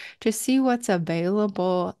 but just see what's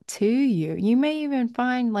available to you. You may even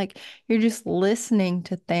find like you're just listening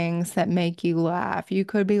to things that make you laugh. You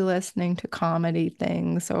could be listening to comedy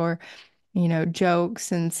things or,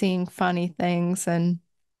 jokes and seeing funny things and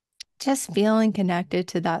just feeling connected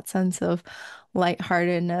to that sense of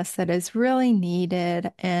lightheartedness that is really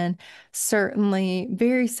needed and certainly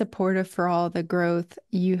very supportive for all the growth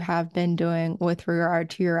you have been doing with regard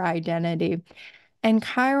to your identity. And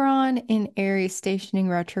Chiron in Aries stationing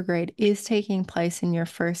retrograde is taking place in your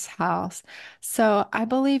first house. So I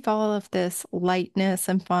believe all of this lightness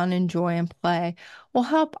and fun and joy and play will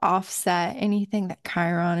help offset anything that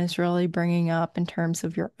Chiron is really bringing up in terms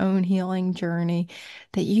of your own healing journey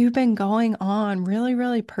that you've been going on really,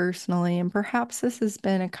 really personally. And perhaps this has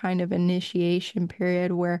been a kind of initiation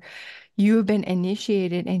period where you have been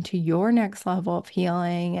initiated into your next level of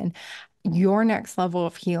healing and your next level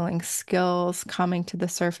of healing skills coming to the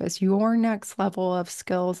surface, your next level of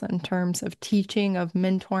skills in terms of teaching, of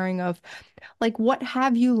mentoring, of like what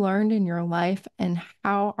have you learned in your life and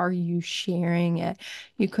how are you sharing it?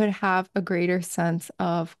 You could have a greater sense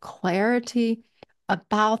of clarity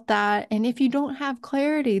about that. And if you don't have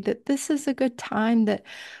clarity, that this is a good time that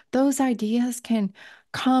those ideas can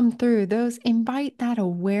come through. Those invite that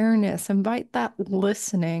awareness, invite that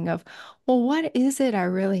listening of, well, what is it I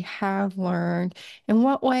really have learned? In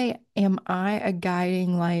what way am I a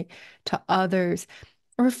guiding light to others?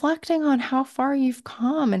 Reflecting on how far you've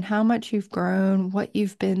come and how much you've grown, what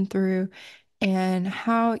you've been through, and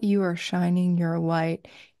how you are shining your light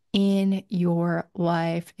in your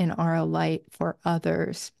life and are a light for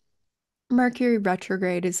others. Mercury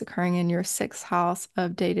retrograde is occurring in your sixth house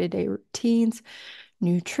of day-to-day routines,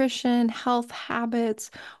 nutrition, health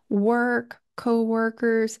habits, work,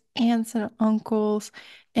 co-workers, aunts and uncles,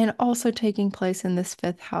 and also taking place in this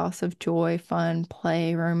fifth house of joy, fun,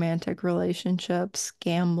 play, romantic relationships,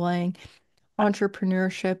 gambling,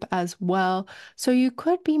 entrepreneurship as well. So you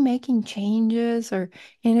could be making changes or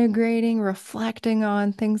integrating, reflecting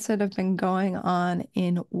on things that have been going on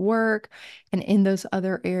in work and in those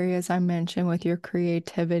other areas I mentioned with your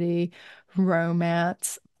creativity,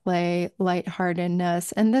 romance, play,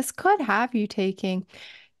 lightheartedness. And this could have you taking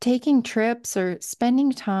trips or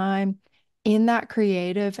spending time in that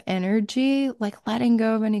creative energy, like letting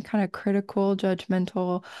go of any kind of critical,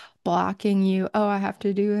 judgmental, blocking you. Oh, I have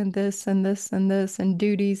to do and this and this and this and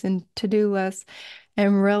duties and to-do lists,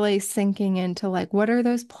 and really sinking into like, what are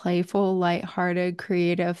those playful, lighthearted,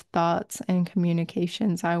 creative thoughts and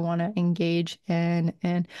communications I want to engage in,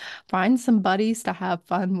 and find some buddies to have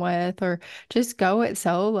fun with, or just go it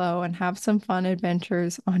solo and have some fun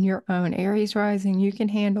adventures on your own. Aries rising, you can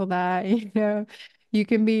handle that, you know. You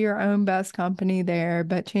can be your own best company there,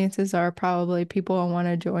 but chances are probably people will want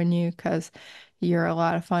to join you because you're a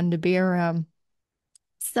lot of fun to be around.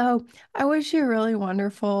 So I wish you a really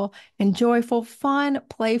wonderful and joyful, fun,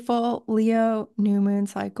 playful Leo new moon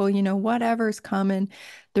cycle. You know, whatever's coming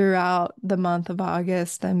throughout the month of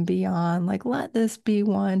August and beyond, like let this be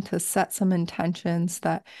one to set some intentions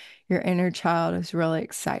that your inner child is really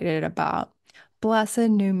excited about. Blessed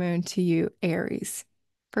new moon to you, Aries.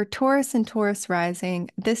 For Taurus and Taurus rising,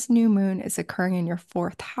 this new moon is occurring in your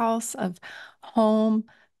fourth house of home,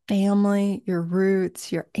 family, your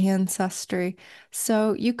roots, your ancestry.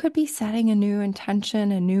 So you could be setting a new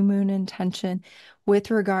intention, a new moon intention with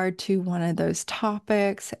regard to one of those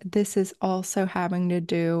topics. This is also having to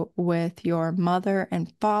do with your mother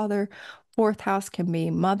and father. Fourth house can be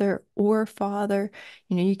mother or father.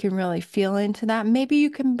 You know, you can really feel into that. Maybe you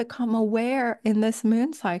can become aware in this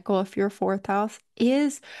moon cycle if your fourth house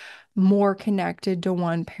is more connected to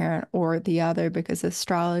one parent or the other, because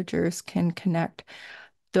astrologers can connect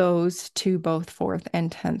those to both fourth and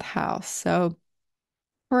 10th house. So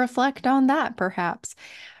reflect on that, perhaps.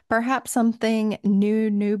 Perhaps something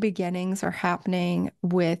new beginnings are happening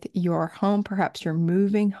with your home. Perhaps you're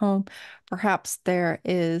moving home. Perhaps there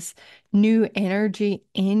is new energy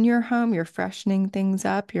in your home. You're freshening things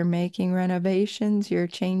up. You're making renovations. You're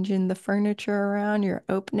changing the furniture around. You're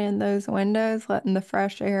opening those windows, letting the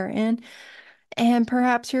fresh air in. And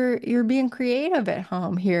perhaps you're being creative at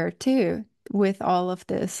home here too, with all of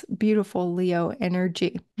this beautiful Leo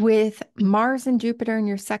energy. With Mars and Jupiter in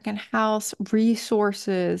your second house,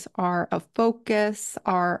 resources are a focus,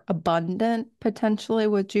 are abundant potentially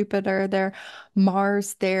with Jupiter there,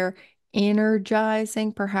 Mars there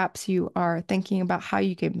energizing. Perhaps you are thinking about how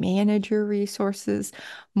you can manage your resources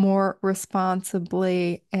more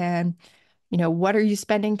responsibly, and what are you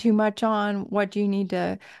spending too much on? What do you need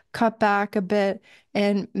to cut back a bit?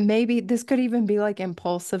 And maybe this could even be like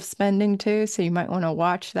impulsive spending too. So you might want to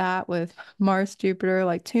watch that with Mars, Jupiter,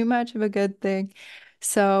 like too much of a good thing.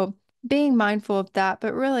 So being mindful of that.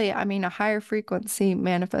 But really, I mean, a higher frequency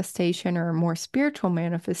manifestation or a more spiritual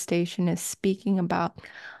manifestation is speaking about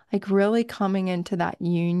like really coming into that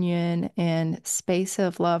union and space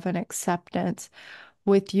of love and acceptance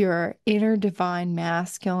with your inner divine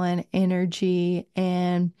masculine energy.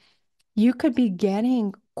 And you could be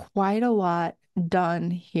getting quite a lot done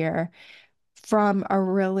here from a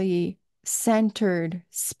really centered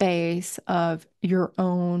space of your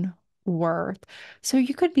own worth. So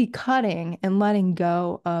you could be cutting and letting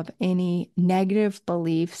go of any negative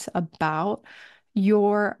beliefs about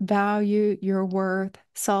your value, your worth,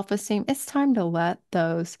 self-esteem. It's time to let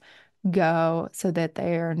those go so that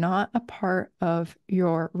they are not a part of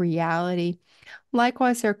your reality.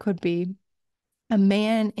 Likewise, there could be a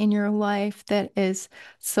man in your life that is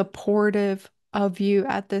supportive of you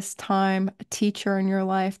at this time, a teacher in your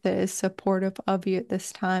life that is supportive of you at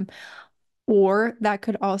this time. Or that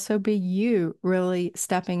could also be you really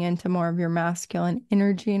stepping into more of your masculine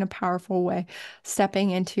energy in a powerful way, stepping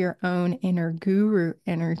into your own inner guru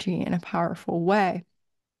energy in a powerful way.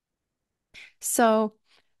 So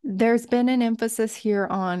there's been an emphasis here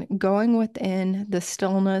on going within the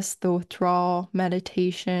stillness, the withdrawal,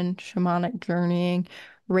 meditation, shamanic journeying,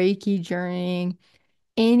 Reiki journeying,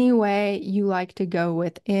 any way you like to go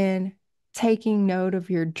within. taking note of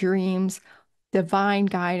your dreams, divine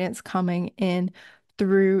guidance coming in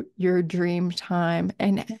through your dream time.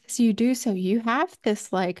 And as you do so, you have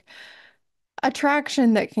this like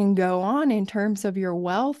attraction that can go on in terms of your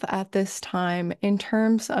wealth at this time, in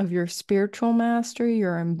terms of your spiritual mastery,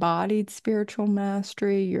 your embodied spiritual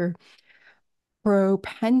mastery, your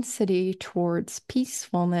propensity towards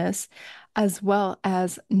peacefulness, as well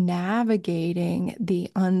as navigating the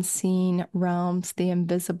unseen realms, the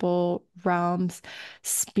invisible realms,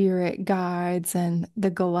 spirit guides, and the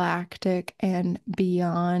galactic and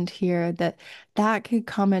beyond here, that could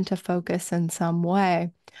come into focus in some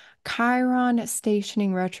way. Chiron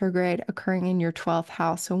stationing retrograde occurring in your 12th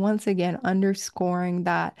house. So once again, underscoring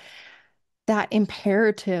that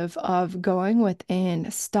imperative of going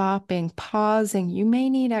within, stopping, pausing. You may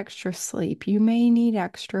need extra sleep. You may need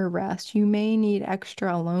extra rest. You may need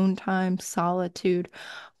extra alone time, solitude,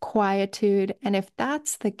 quietude. And if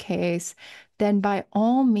that's the case, then by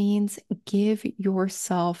all means, give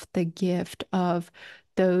yourself the gift of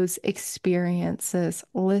those experiences.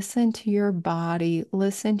 Listen to your body,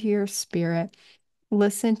 listen to your spirit,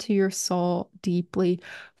 listen to your soul deeply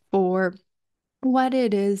for what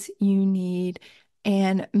it is you need,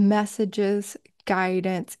 and messages,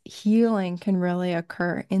 guidance, healing can really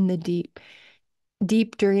occur in the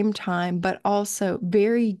deep dream time, but also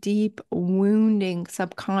very deep wounding,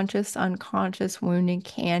 subconscious, unconscious wounding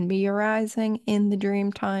can be arising in the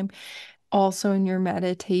dream time, also in your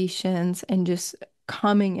meditations and just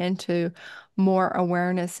coming into more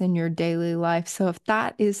awareness in your daily life. So, if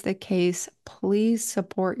that is the case, please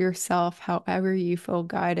support yourself however you feel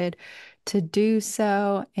guided to do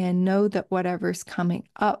so, and know that whatever's coming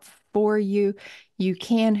up for you, you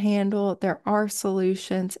can handle. There are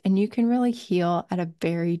solutions, and you can really heal at a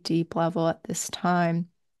very deep level at this time.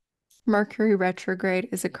 Mercury retrograde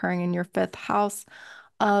is occurring in your fifth house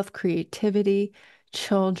of creativity,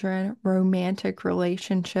 children, romantic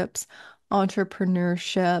relationships,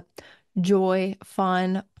 entrepreneurship, joy,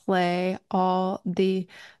 fun, play, all the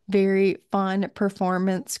very fun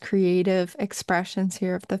performance, creative expressions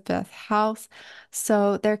here of the fifth house.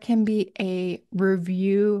 So there can be a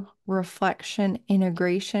review, reflection,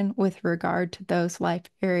 integration with regard to those life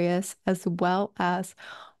areas, as well as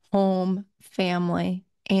home, family,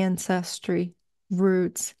 ancestry,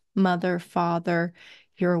 roots, mother, father,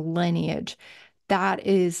 your lineage. That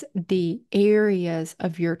is the areas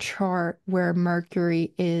of your chart where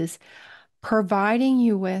Mercury is providing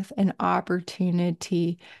you with an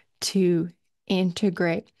opportunity to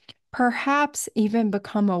integrate. Perhaps even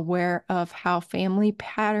become aware of how family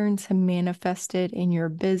patterns have manifested in your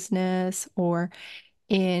business or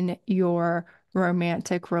in your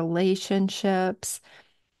romantic relationships,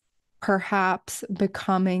 perhaps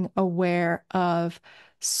becoming aware of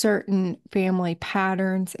certain family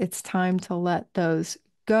patterns. It's time to let those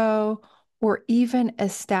go, or even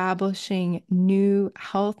establishing new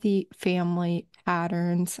healthy family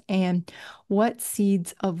patterns. And what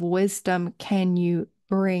seeds of wisdom can you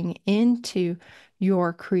bring into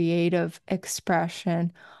your creative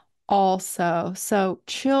expression also? So,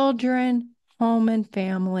 children, home, and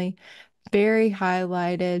family very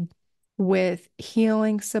highlighted with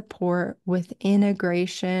healing support, with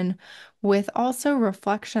integration, with also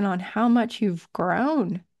reflection on how much you've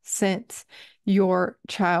grown since your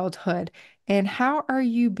childhood. And how are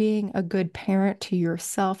you being a good parent to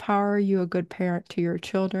yourself? How are you a good parent to your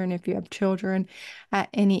children if you have children at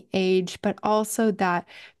any age? But also that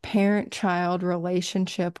parent-child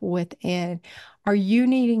relationship within. Are you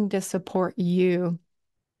needing to support you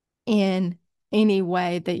in any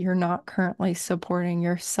way that you're not currently supporting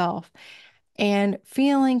yourself? And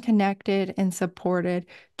feeling connected and supported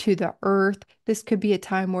to the earth. This could be a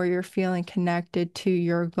time where you're feeling connected to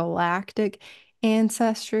your galactic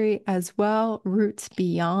ancestry as well, roots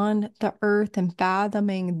beyond the earth, and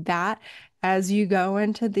fathoming that as you go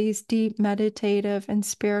into these deep meditative and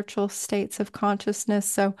spiritual states of consciousness.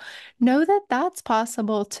 So know that that's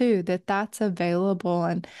possible too, that that's available,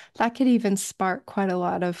 and that could even spark quite a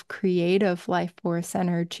lot of creative life force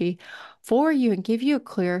energy for you and give you a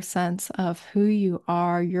clear sense of who you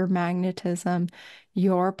are, your magnetism,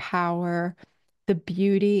 your power, the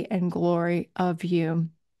beauty and glory of you.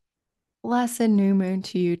 Blessed new moon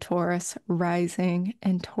to you, Taurus, rising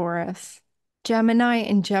and Taurus. Gemini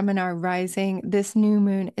and Gemini rising, this new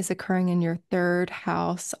moon is occurring in your third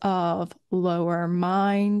house of lower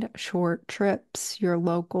mind, short trips, your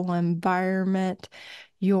local environment,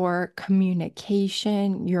 your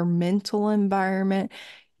communication, your mental environment,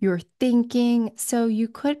 your thinking. So you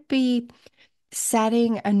could be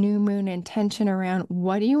setting a new moon intention around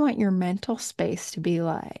what do you want your mental space to be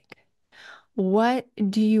like? What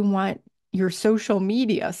do you want your social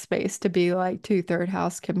media space to be like two third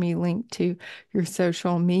house can be linked to your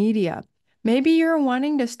social media. Maybe you're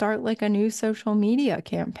wanting to start like a new social media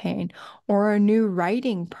campaign or a new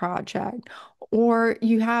writing project, or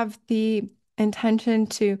you have the intention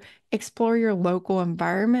to explore your local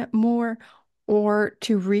environment more or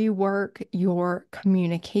to rework your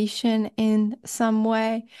communication in some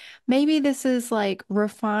way. Maybe this is like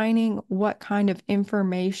refining what kind of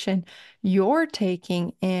information you're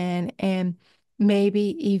taking in and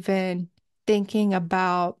maybe even thinking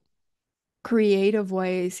about creative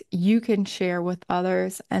ways you can share with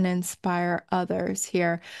others and inspire others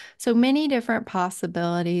here. So many different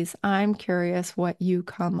possibilities. I'm curious what you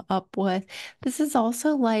come up with. This is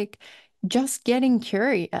also like just getting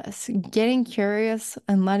curious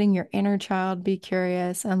and letting your inner child be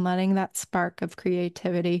curious and letting that spark of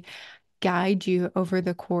creativity guide you over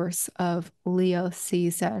the course of Leo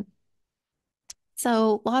season.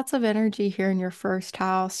 So, lots of energy here in your first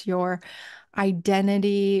house, your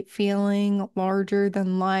identity, feeling larger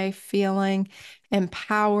than life, feeling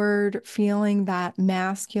empowered, feeling that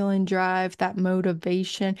masculine drive, that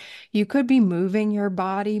motivation. You could be moving your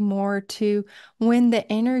body more too. When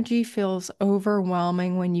the energy feels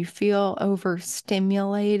overwhelming, when you feel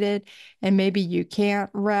overstimulated and maybe you can't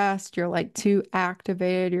rest, you're like too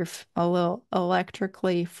activated, a little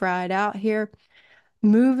electrically fried out here.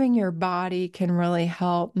 Moving your body can really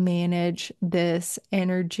help manage this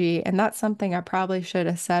energy. And that's something I probably should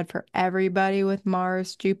have said for everybody with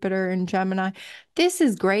Mars, Jupiter, and Gemini. This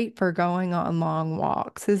is great for going on long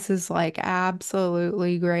walks. This is like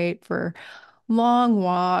absolutely great for long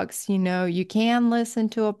walks. You can listen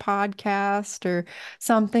to a podcast or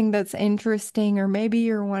something that's interesting, or maybe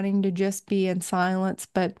you're wanting to just be in silence,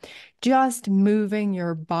 but just moving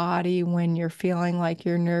your body when you're feeling like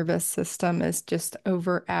your nervous system is just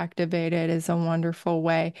overactivated is a wonderful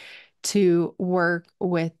way to work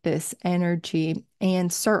with this energy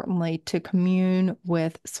and certainly to commune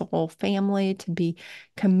with soul family, to be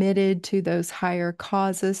committed to those higher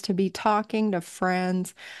causes, to be talking to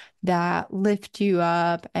friends that lift you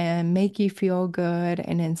up and make you feel good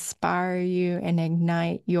and inspire you and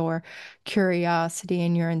ignite your curiosity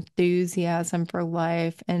and your enthusiasm for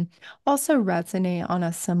life, and also resonate on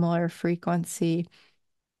a similar frequency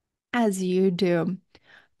as you do.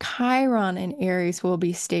 Chiron and Aries will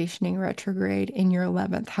be stationing retrograde in your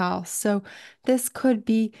 11th house. So, this could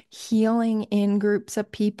be healing in groups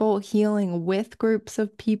of people, healing with groups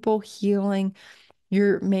of people, healing.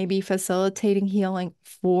 You're maybe facilitating healing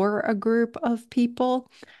for a group of people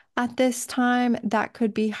at this time. That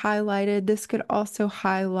could be highlighted. This could also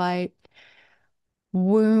highlight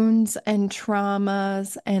wounds and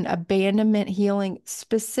traumas and abandonment healing,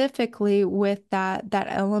 specifically with that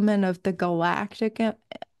element of the galactic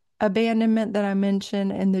abandonment that I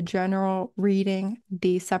mentioned in the general reading,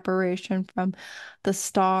 the separation from the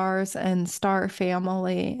stars and star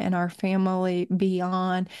family and our family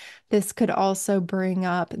beyond. This could also bring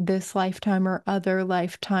up this lifetime or other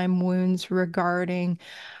lifetime wounds regarding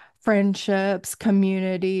friendships,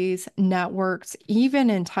 communities, networks,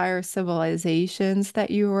 even entire civilizations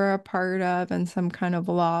that you were a part of, and some kind of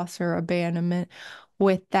loss or abandonment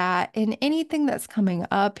with that. And anything that's coming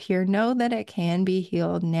up here, know that it can be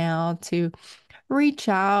healed now. To reach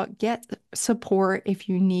out, get support if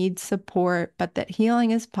you need support, but that healing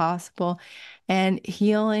is possible and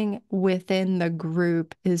healing within the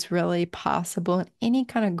group is really possible. And any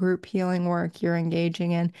kind of group healing work you're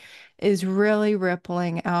engaging in is really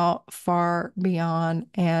rippling out far beyond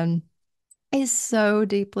and is so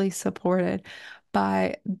deeply supported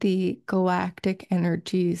by the galactic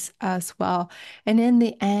energies as well. And in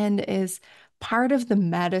the end is part of the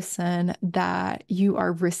medicine that you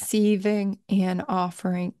are receiving and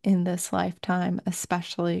offering in this lifetime,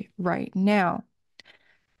 especially right now.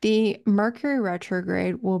 The Mercury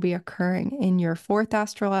retrograde will be occurring in your fourth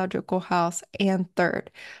astrological house and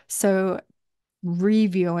third. So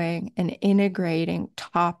reviewing and integrating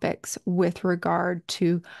topics with regard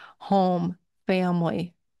to home,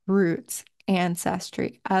 family, roots,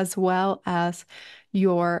 ancestry, as well as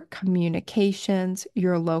your communications,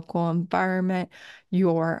 your local environment,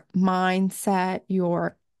 your mindset,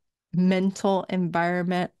 your mental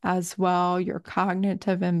environment as well, your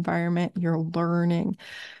cognitive environment, your learning.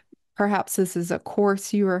 Perhaps this is a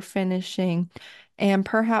course you are finishing, and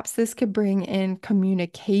perhaps this could bring in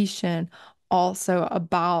communication also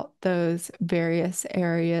about those various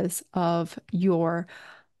areas of your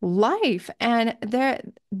life. And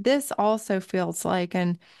this also feels like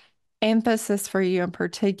an emphasis for you in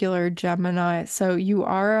particular, Gemini. So you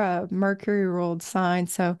are a Mercury ruled sign.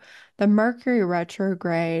 So the Mercury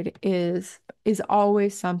retrograde is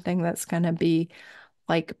always something that's going to be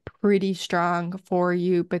like pretty strong for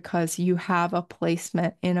you because you have a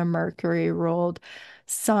placement in a Mercury ruled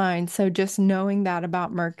sign. So just knowing that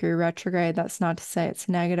about Mercury retrograde, that's not to say it's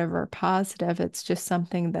negative or positive. It's just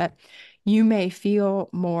something that you may feel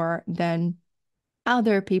more than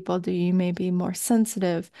other people do. You may be more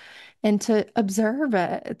sensitive and to observe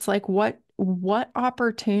it. It's like what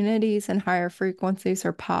opportunities and higher frequencies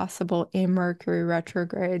are possible in Mercury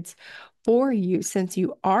retrogrades for you since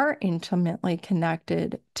you are intimately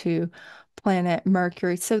connected to planet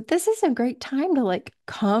Mercury. So this is a great time to like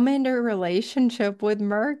come into a relationship with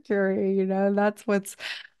Mercury. That's what's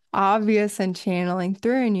obvious and channeling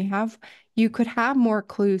through, and you could have more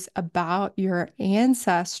clues about your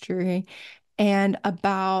ancestry and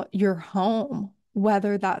about your home,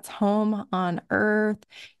 whether that's home on Earth,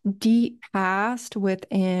 deep past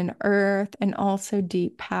within Earth, and also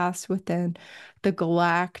deep past within the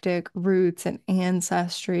galactic roots and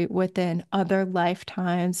ancestry within other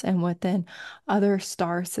lifetimes and within other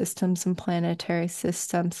star systems and planetary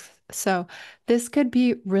systems. So, this could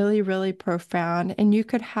be really, really profound, and you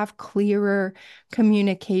could have clearer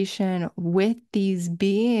communication with these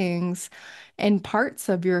beings and parts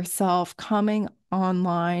of yourself coming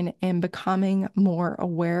online and becoming more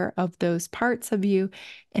aware of those parts of you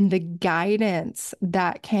and the guidance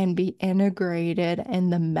that can be integrated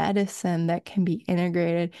and the medicine that can be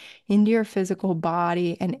integrated into your physical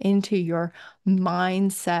body and into your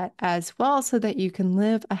mindset as well, so that you can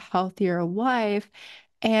live a healthier life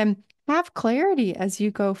and have clarity as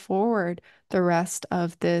you go forward the rest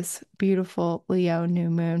of this beautiful Leo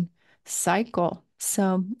new moon cycle.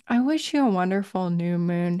 So I wish you a wonderful new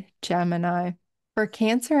moon, Gemini. For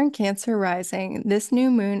Cancer and Cancer rising, this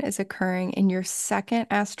new moon is occurring in your second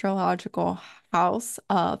astrological house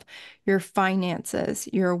of your finances,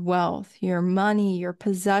 your wealth, your money, your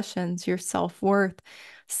possessions, your self-worth,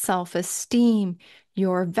 self-esteem,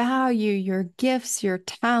 your value, your gifts, your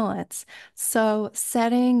talents. So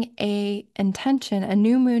setting a intention, a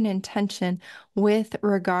new moon intention with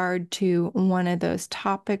regard to one of those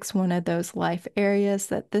topics, one of those life areas,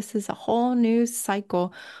 that this is a whole new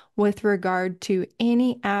cycle with regard to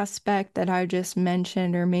any aspect that I just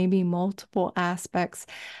mentioned, or maybe multiple aspects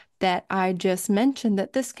that I just mentioned,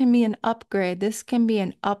 that this can be an upgrade, this can be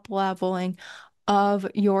an up leveling of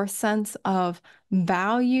your sense of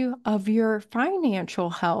value of your financial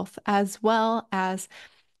health, as well as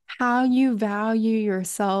how you value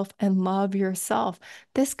yourself and love yourself.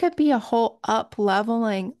 This could be a whole up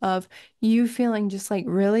leveling of you feeling just like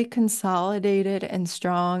really consolidated and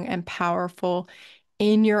strong and powerful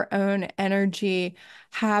in your own energy,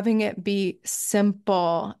 having it be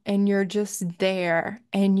simple and you're just there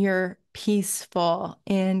and you're peaceful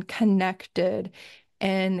and connected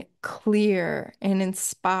and clear and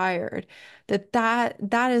inspired.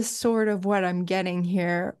 That is sort of what I'm getting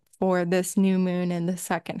here for this new moon in the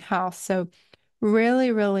second house. So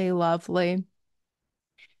really, really lovely.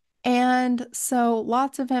 And so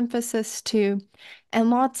lots of emphasis too,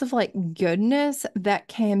 and lots of like goodness that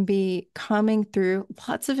can be coming through,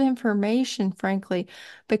 lots of information, frankly,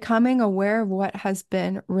 becoming aware of what has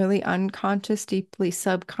been really unconscious, deeply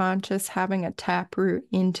subconscious, having a taproot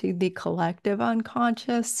into the collective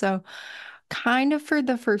unconscious. So kind of for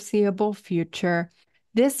the foreseeable future,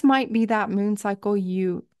 this might be that moon cycle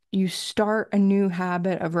you start a new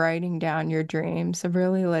habit of writing down your dreams, of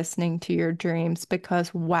really listening to your dreams,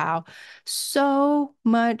 because wow, so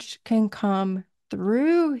much can come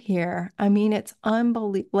through here. I mean, it's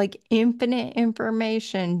unbelievable, like infinite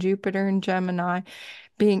information, Jupiter and Gemini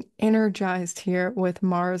being energized here with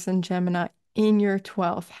Mars and Gemini in your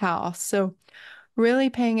 12th house. So really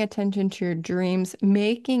paying attention to your dreams,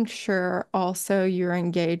 making sure also you're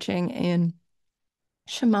engaging in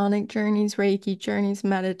shamanic journeys, Reiki journeys,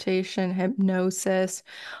 meditation, hypnosis,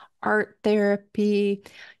 art therapy,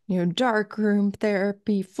 dark room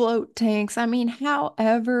therapy, float tanks. I mean,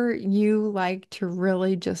 however you like to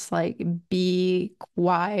really just like be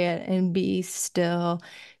quiet and be still,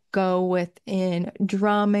 go within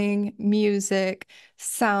drumming, music,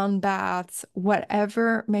 sound baths,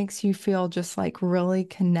 whatever makes you feel just like really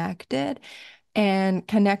connected and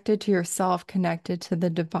connected to yourself, connected to the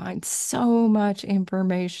divine. So much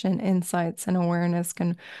information, insights, and awareness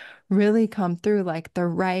can really come through, like the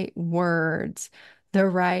right words, the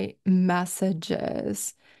right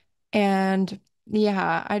messages. And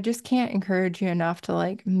yeah, I just can't encourage you enough to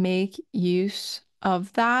like make use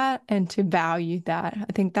of that and to value that.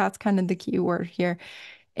 I think that's kind of the key word here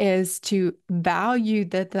is to value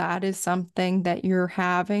that that is something that you're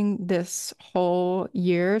having this whole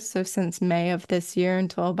year. So since May of this year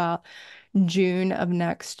until about June of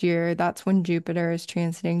next year, that's when Jupiter is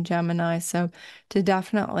transiting Gemini. So to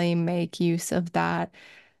definitely make use of that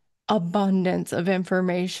abundance of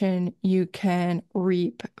information you can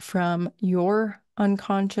reap from your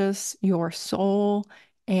unconscious, your soul,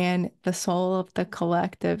 and the soul of the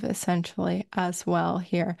collective, essentially, as well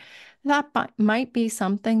here. That might be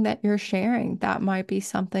something that you're sharing. That might be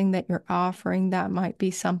something that you're offering. That might be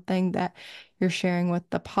something that you're sharing with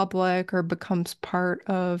the public or becomes part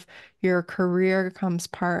of your career, becomes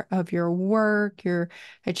part of your work. You're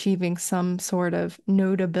achieving some sort of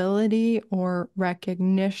notability or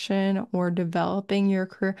recognition or developing your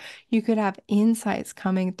career. You could have insights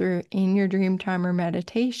coming through in your dream time or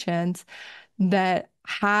meditations that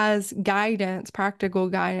has guidance, practical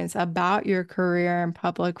guidance about your career and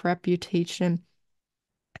public reputation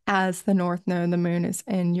as the North Node, the moon is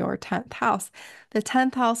in your 10th house. The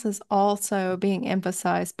 10th house is also being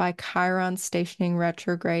emphasized by Chiron stationing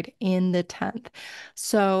retrograde in the 10th.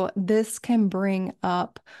 So this can bring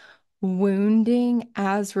up wounding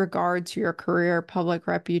as regards your career, public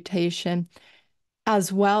reputation,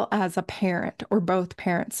 as well as a parent or both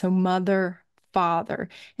parents. So mother, father.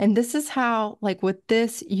 And this is how, like with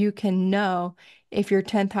this, you can know if your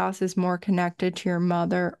 10th house is more connected to your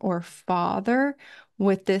mother or father.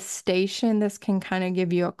 With this station, this can kind of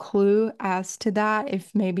give you a clue as to that.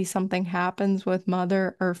 If maybe something happens with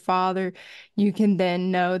mother or father, you can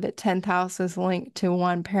then know that 10th house is linked to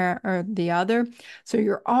one parent or the other. So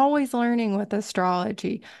you're always learning with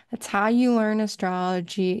astrology. That's how you learn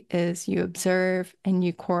astrology is you observe and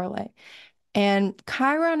you correlate. And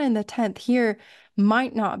Chiron in the 10th here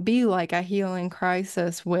might not be like a healing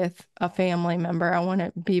crisis with a family member. I want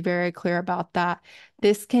to be very clear about that.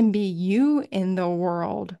 This can be you in the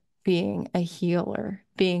world being a healer,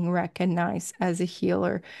 being recognized as a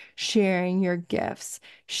healer, sharing your gifts,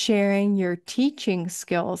 sharing your teaching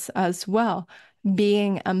skills as well,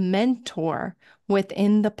 being a mentor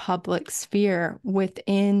within the public sphere,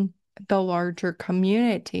 within the larger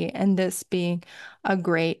community, and this being a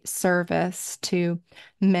great service to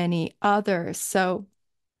many others. So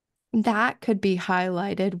that could be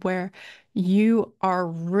highlighted where you are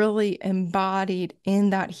really embodied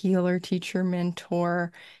in that healer, teacher,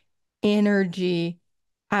 mentor energy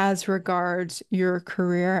as regards your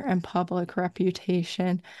career and public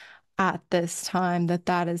reputation at this time, that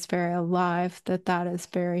that is very alive, that that is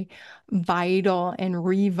very vital and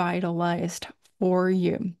revitalized for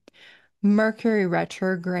you. Mercury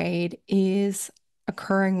retrograde is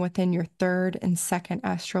occurring within your third and second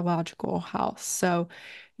astrological house. So,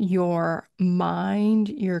 your mind,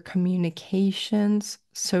 your communications,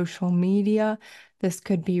 social media. This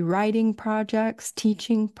could be writing projects,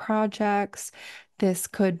 teaching projects. This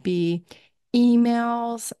could be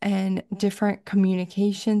emails and different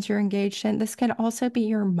communications you're engaged in. This can also be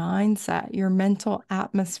your mindset, your mental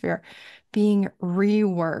atmosphere being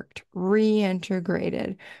reworked,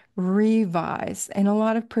 reintegrated, revised, and a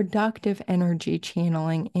lot of productive energy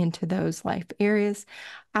channeling into those life areas,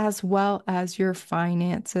 as well as your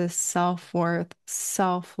finances, self-worth,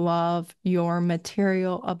 self-love, your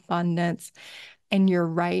material abundance, and your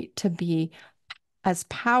right to be as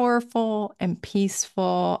powerful and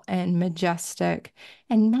peaceful and majestic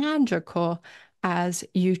and magical as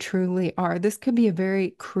you truly are. This could be a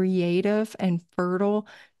very creative and fertile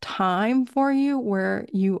time for you where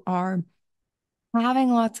you are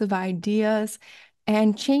having lots of ideas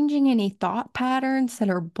and changing any thought patterns that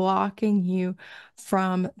are blocking you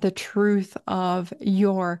from the truth of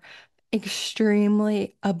your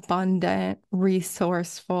extremely abundant,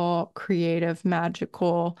 resourceful, creative,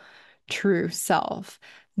 magical, true self.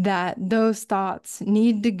 That those thoughts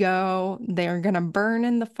need to go. They're going to burn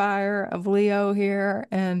in the fire of Leo here.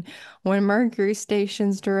 And when Mercury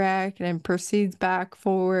stations direct and proceeds back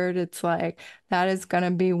forward, it's like that is going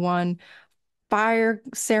to be one fire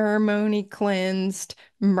ceremony cleansed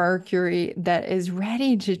Mercury that is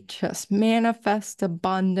ready to just manifest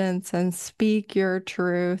abundance and speak your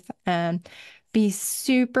truth and be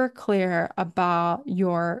super clear about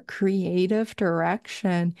your creative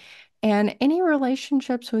direction and any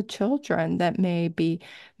relationships with children that may be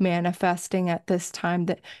manifesting at this time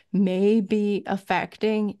that may be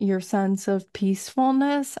affecting your sense of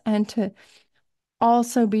peacefulness, and to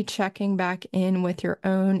also be checking back in with your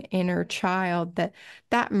own inner child, that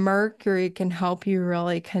that Mercury can help you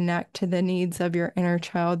really connect to the needs of your inner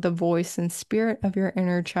child, the voice and spirit of your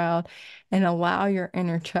inner child, and allow your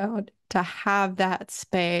inner child to have that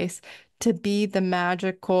space to be the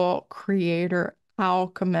magical creator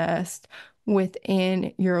alchemist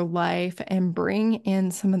within your life and bring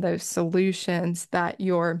in some of those solutions that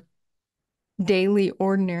your daily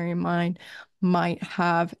ordinary mind might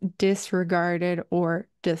have disregarded or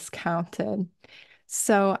discounted.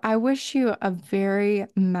 So I wish you a very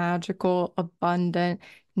magical, abundant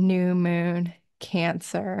new moon,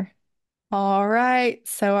 Cancer. All right,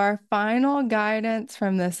 so our final guidance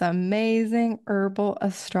from this amazing herbal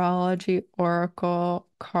astrology oracle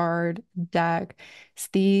card deck is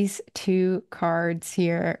these two cards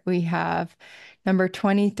here. We have number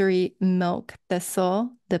 23, Milk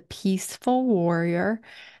Thistle, the peaceful warrior.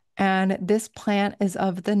 And this plant is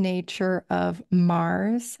of the nature of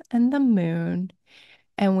Mars and the moon.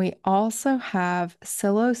 And we also have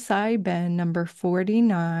psilocybin number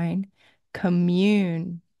 49,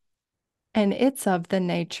 Commune, and it's of the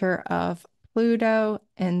nature of Pluto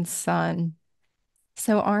and Sun.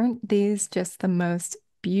 So aren't these just the most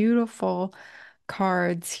beautiful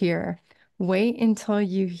cards here? Wait until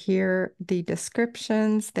you hear the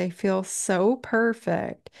descriptions. They feel so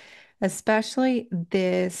perfect. Especially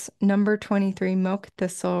this number 23 milk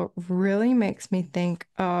thistle really makes me think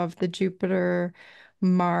of the Jupiter,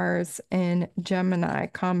 Mars, and Gemini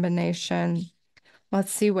combination.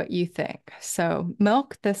 Let's see what you think. So,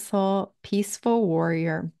 milk thistle, peaceful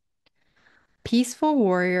warrior. Peaceful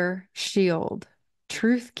warrior, shield,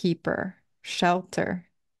 truth keeper, shelter,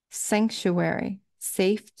 sanctuary,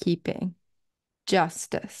 safekeeping,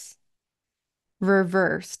 justice.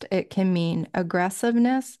 Reversed, it can mean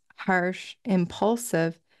aggressiveness, harsh,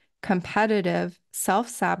 impulsive, competitive,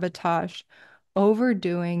 self-sabotage,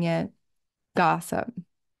 overdoing it, gossip.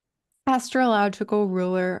 Astrological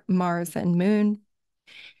ruler, Mars and Moon.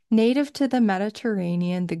 Native to the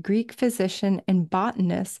Mediterranean, the Greek physician and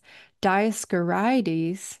botanist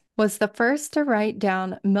Dioscorides was the first to write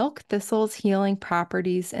down milk thistle's healing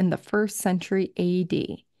properties in the 1st century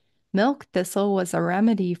AD. Milk thistle was a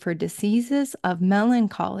remedy for diseases of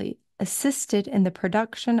melancholy, assisted in the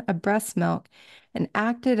production of breast milk, and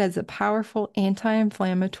acted as a powerful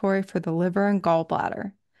anti-inflammatory for the liver and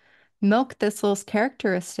gallbladder. Milk thistle's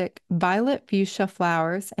characteristic violet fuchsia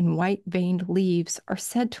flowers and white veined leaves are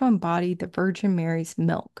said to embody the Virgin Mary's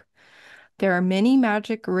milk. There are many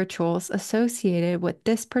magic rituals associated with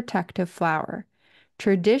this protective flower.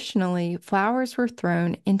 Traditionally, flowers were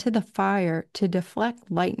thrown into the fire to deflect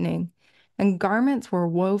lightning, and garments were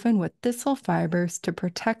woven with thistle fibers to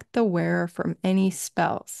protect the wearer from any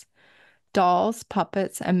spells. Dolls,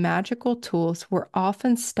 puppets, and magical tools were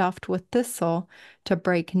often stuffed with thistle to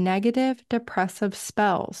break negative, depressive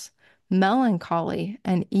spells, melancholy,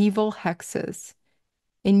 and evil hexes.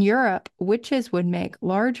 In Europe, witches would make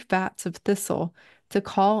large vats of thistle to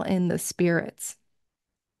call in the spirits.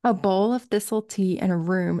 A bowl of thistle tea in a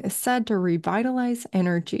room is said to revitalize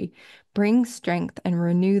energy, bring strength, and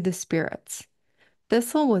renew the spirits.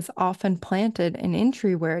 Thistle was often planted in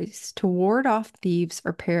entryways to ward off thieves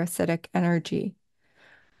or parasitic energy.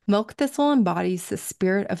 Milk thistle embodies the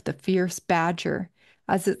spirit of the fierce badger,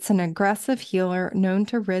 as it's an aggressive healer known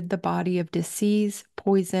to rid the body of disease,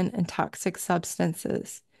 poison, and toxic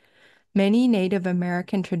substances. Many Native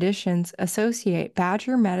American traditions associate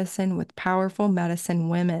badger medicine with powerful medicine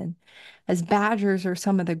women, as badgers are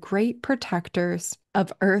some of the great protectors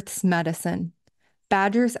of Earth's medicine.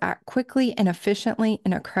 Badgers act quickly and efficiently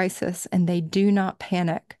in a crisis, and they do not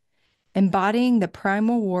panic. Embodying the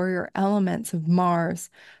primal warrior elements of Mars,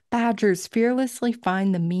 badgers fearlessly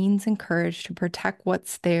find the means and courage to protect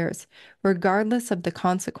what's theirs, regardless of the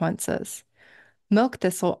consequences. Milk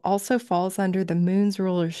thistle also falls under the moon's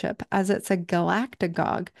rulership as it's a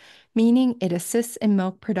galactagogue, meaning it assists in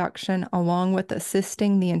milk production along with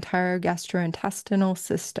assisting the entire gastrointestinal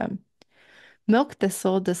system. Milk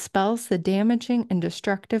thistle dispels the damaging and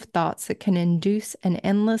destructive thoughts that can induce an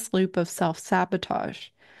endless loop of self-sabotage.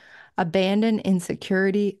 Abandon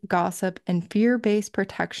insecurity, gossip, and fear-based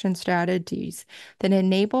protection strategies that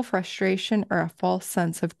enable frustration or a false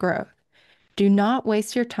sense of growth. Do not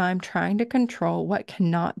waste your time trying to control what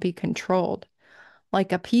cannot be controlled.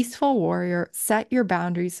 Like a peaceful warrior, set your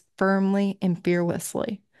boundaries firmly and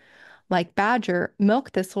fearlessly. Like Badger,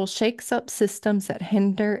 milk thistle shakes up systems that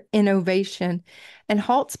hinder innovation and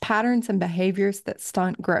halts patterns and behaviors that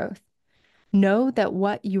stunt growth. Know that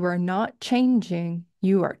what you are not changing,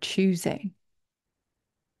 you are choosing.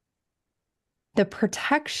 The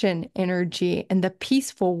protection energy and the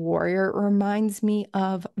peaceful warrior reminds me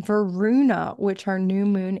of Varuna, which our new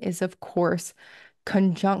moon is, of course,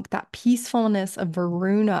 conjunct that peacefulness of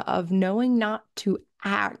Varuna, of knowing not to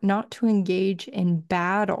act, not to engage in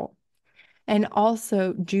battle. And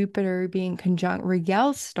also Jupiter being conjunct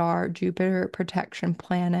Rigel's star, Jupiter protection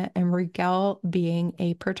planet, and Rigel being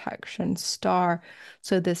a protection star.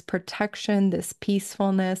 So this protection, this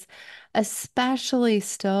peacefulness, especially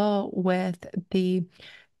still with the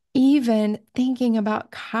even thinking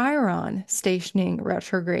about Chiron stationing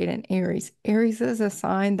retrograde in Aries. Aries is a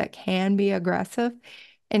sign that can be aggressive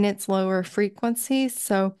in its lower frequencies.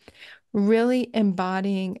 So really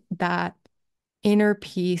embodying that inner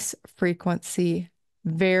peace frequency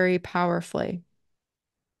very powerfully.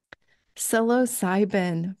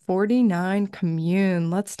 Psilocybin 49 commune.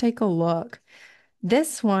 Let's take a look.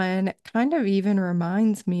 This one kind of even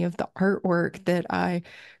reminds me of the artwork that I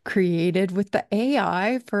created with the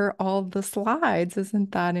AI for all the slides.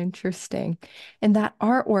 Isn't that interesting? And that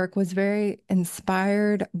artwork was very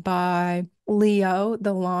inspired by Leo,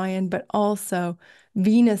 the lion, but also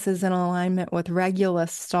Venus is in alignment with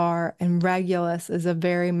Regulus star, and Regulus is a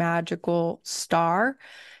very magical star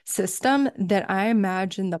system that I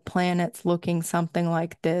imagine the planets looking something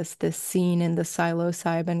like this scene in the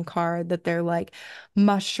psilocybin card that they're like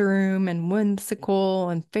mushroom and whimsical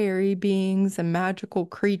and fairy beings and magical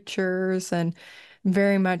creatures and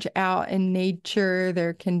very much out in nature.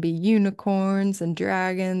 There can be unicorns and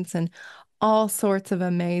dragons and all sorts of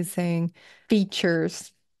amazing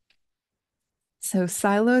features. So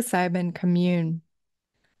psilocybin commune.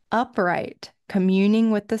 Upright, communing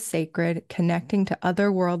with the sacred, connecting to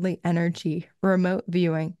otherworldly energy, remote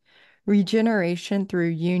viewing, regeneration through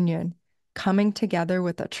union, coming together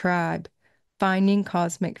with a tribe, finding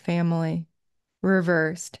cosmic family.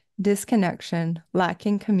 Reversed, disconnection,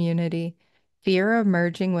 lacking community, fear of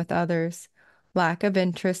merging with others, lack of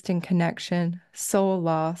interest in connection, soul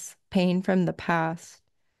loss, pain from the past.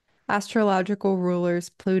 Astrological rulers,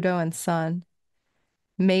 Pluto and Sun.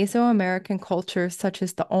 Mesoamerican cultures such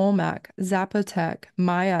as the Olmec, Zapotec,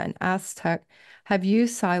 Maya, and Aztec have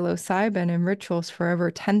used psilocybin in rituals for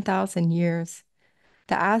over 10,000 years.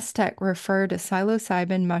 The Aztec refer to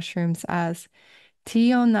psilocybin mushrooms as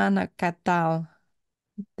Tionanacatal.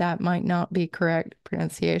 That might not be correct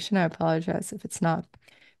pronunciation. I apologize if it's not.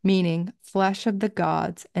 Meaning flesh of the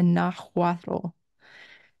gods and Nahuatl.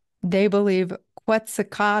 They believe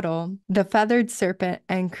Quetzalcoatl, the feathered serpent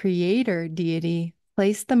and creator deity,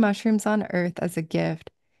 placed the mushrooms on earth as a gift.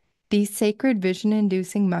 These sacred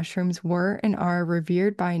vision-inducing mushrooms were and are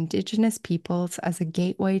revered by indigenous peoples as a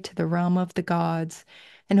gateway to the realm of the gods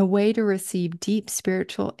and a way to receive deep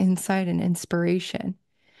spiritual insight and inspiration.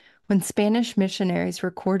 When Spanish missionaries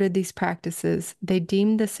recorded these practices, they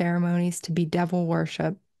deemed the ceremonies to be devil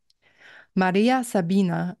worship. Maria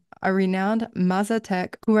Sabina, a renowned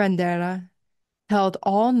Mazatec curandera, held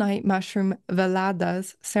all-night mushroom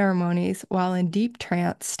veladas ceremonies while in deep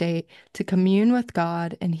trance state to commune with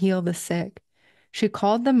God and heal the sick. She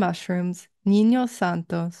called the mushrooms Niños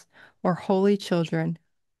Santos, or holy children.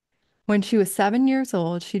 When she was 7 years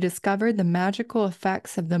old, she discovered the magical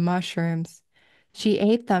effects of the mushrooms. She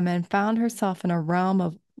ate them and found herself in a realm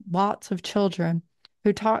of lots of children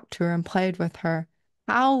who talked to her and played with her.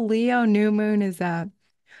 How Leo new moon is that?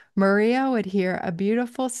 Maria would hear a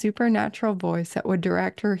beautiful supernatural voice that would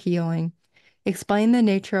direct her healing, explain the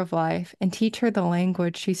nature of life, and teach her the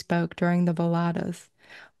language she spoke during the veladas.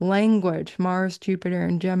 Language, Mars, Jupiter,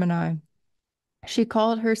 and Gemini. She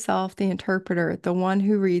called herself the interpreter, the one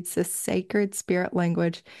who reads this sacred spirit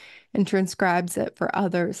language and transcribes it for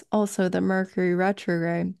others, also the Mercury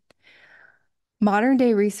retrograde. Modern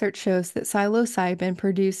day research shows that psilocybin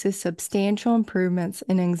produces substantial improvements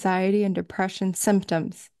in anxiety and depression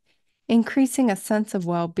symptoms, increasing a sense of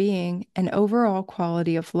well-being and overall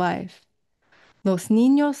quality of life. Los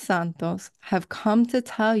Niños Santos have come to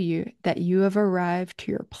tell you that you have arrived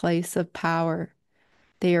to your place of power.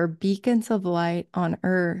 They are beacons of light on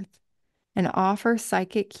earth and offer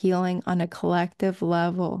psychic healing on a collective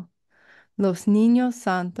level. Los Niños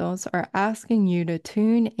Santos are asking you to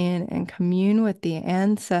tune in and commune with the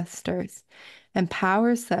ancestors and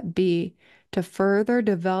powers that be to further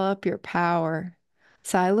develop your power.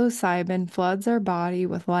 Psilocybin floods our body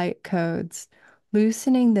with light codes,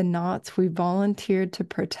 loosening the knots we volunteered to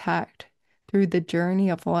protect through the journey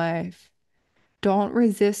of life. Don't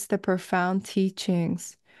resist the profound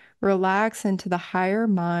teachings. Relax into the higher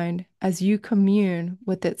mind as you commune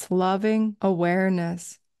with its loving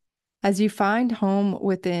awareness. As you find home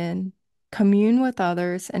within, commune with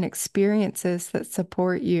others and experiences that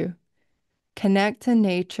support you. Connect to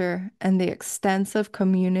nature and the extensive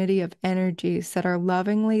community of energies that are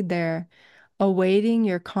lovingly there, awaiting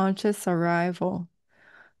your conscious arrival.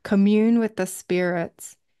 Commune with the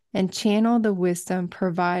spirits and channel the wisdom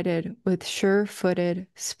provided with sure-footed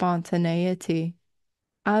spontaneity.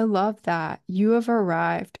 I love that. You have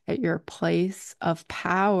arrived at your place of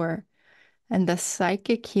power, and the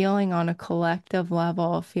psychic healing on a collective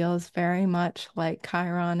level feels very much like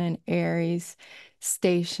Chiron and Aries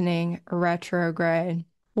stationing retrograde.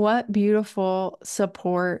 What beautiful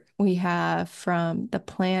support we have from the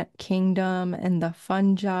plant kingdom and the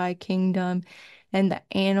fungi kingdom and the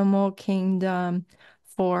animal kingdom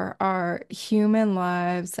for our human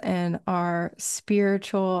lives and our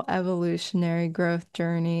spiritual evolutionary growth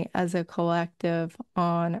journey as a collective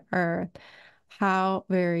on Earth. How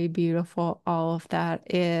very beautiful all of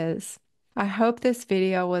that is. I hope this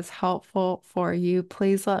video was helpful for you.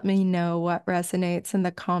 Please let me know what resonates in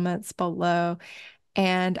the comments below.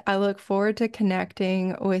 And I look forward to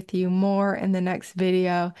connecting with you more in the next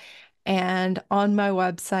video. And on my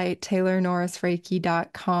website,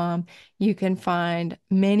 taylornorrisreiki.com, you can find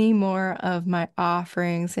many more of my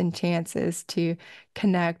offerings and chances to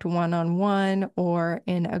connect one-on-one or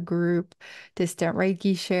in a group, distant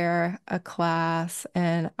Reiki share, a class,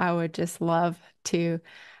 and I would just love to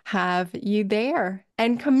have you there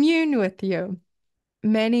and commune with you.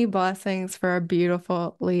 Many blessings for a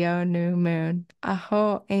beautiful Leo new moon.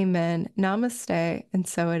 Aho, amen, namaste, and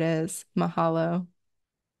so it is. Mahalo.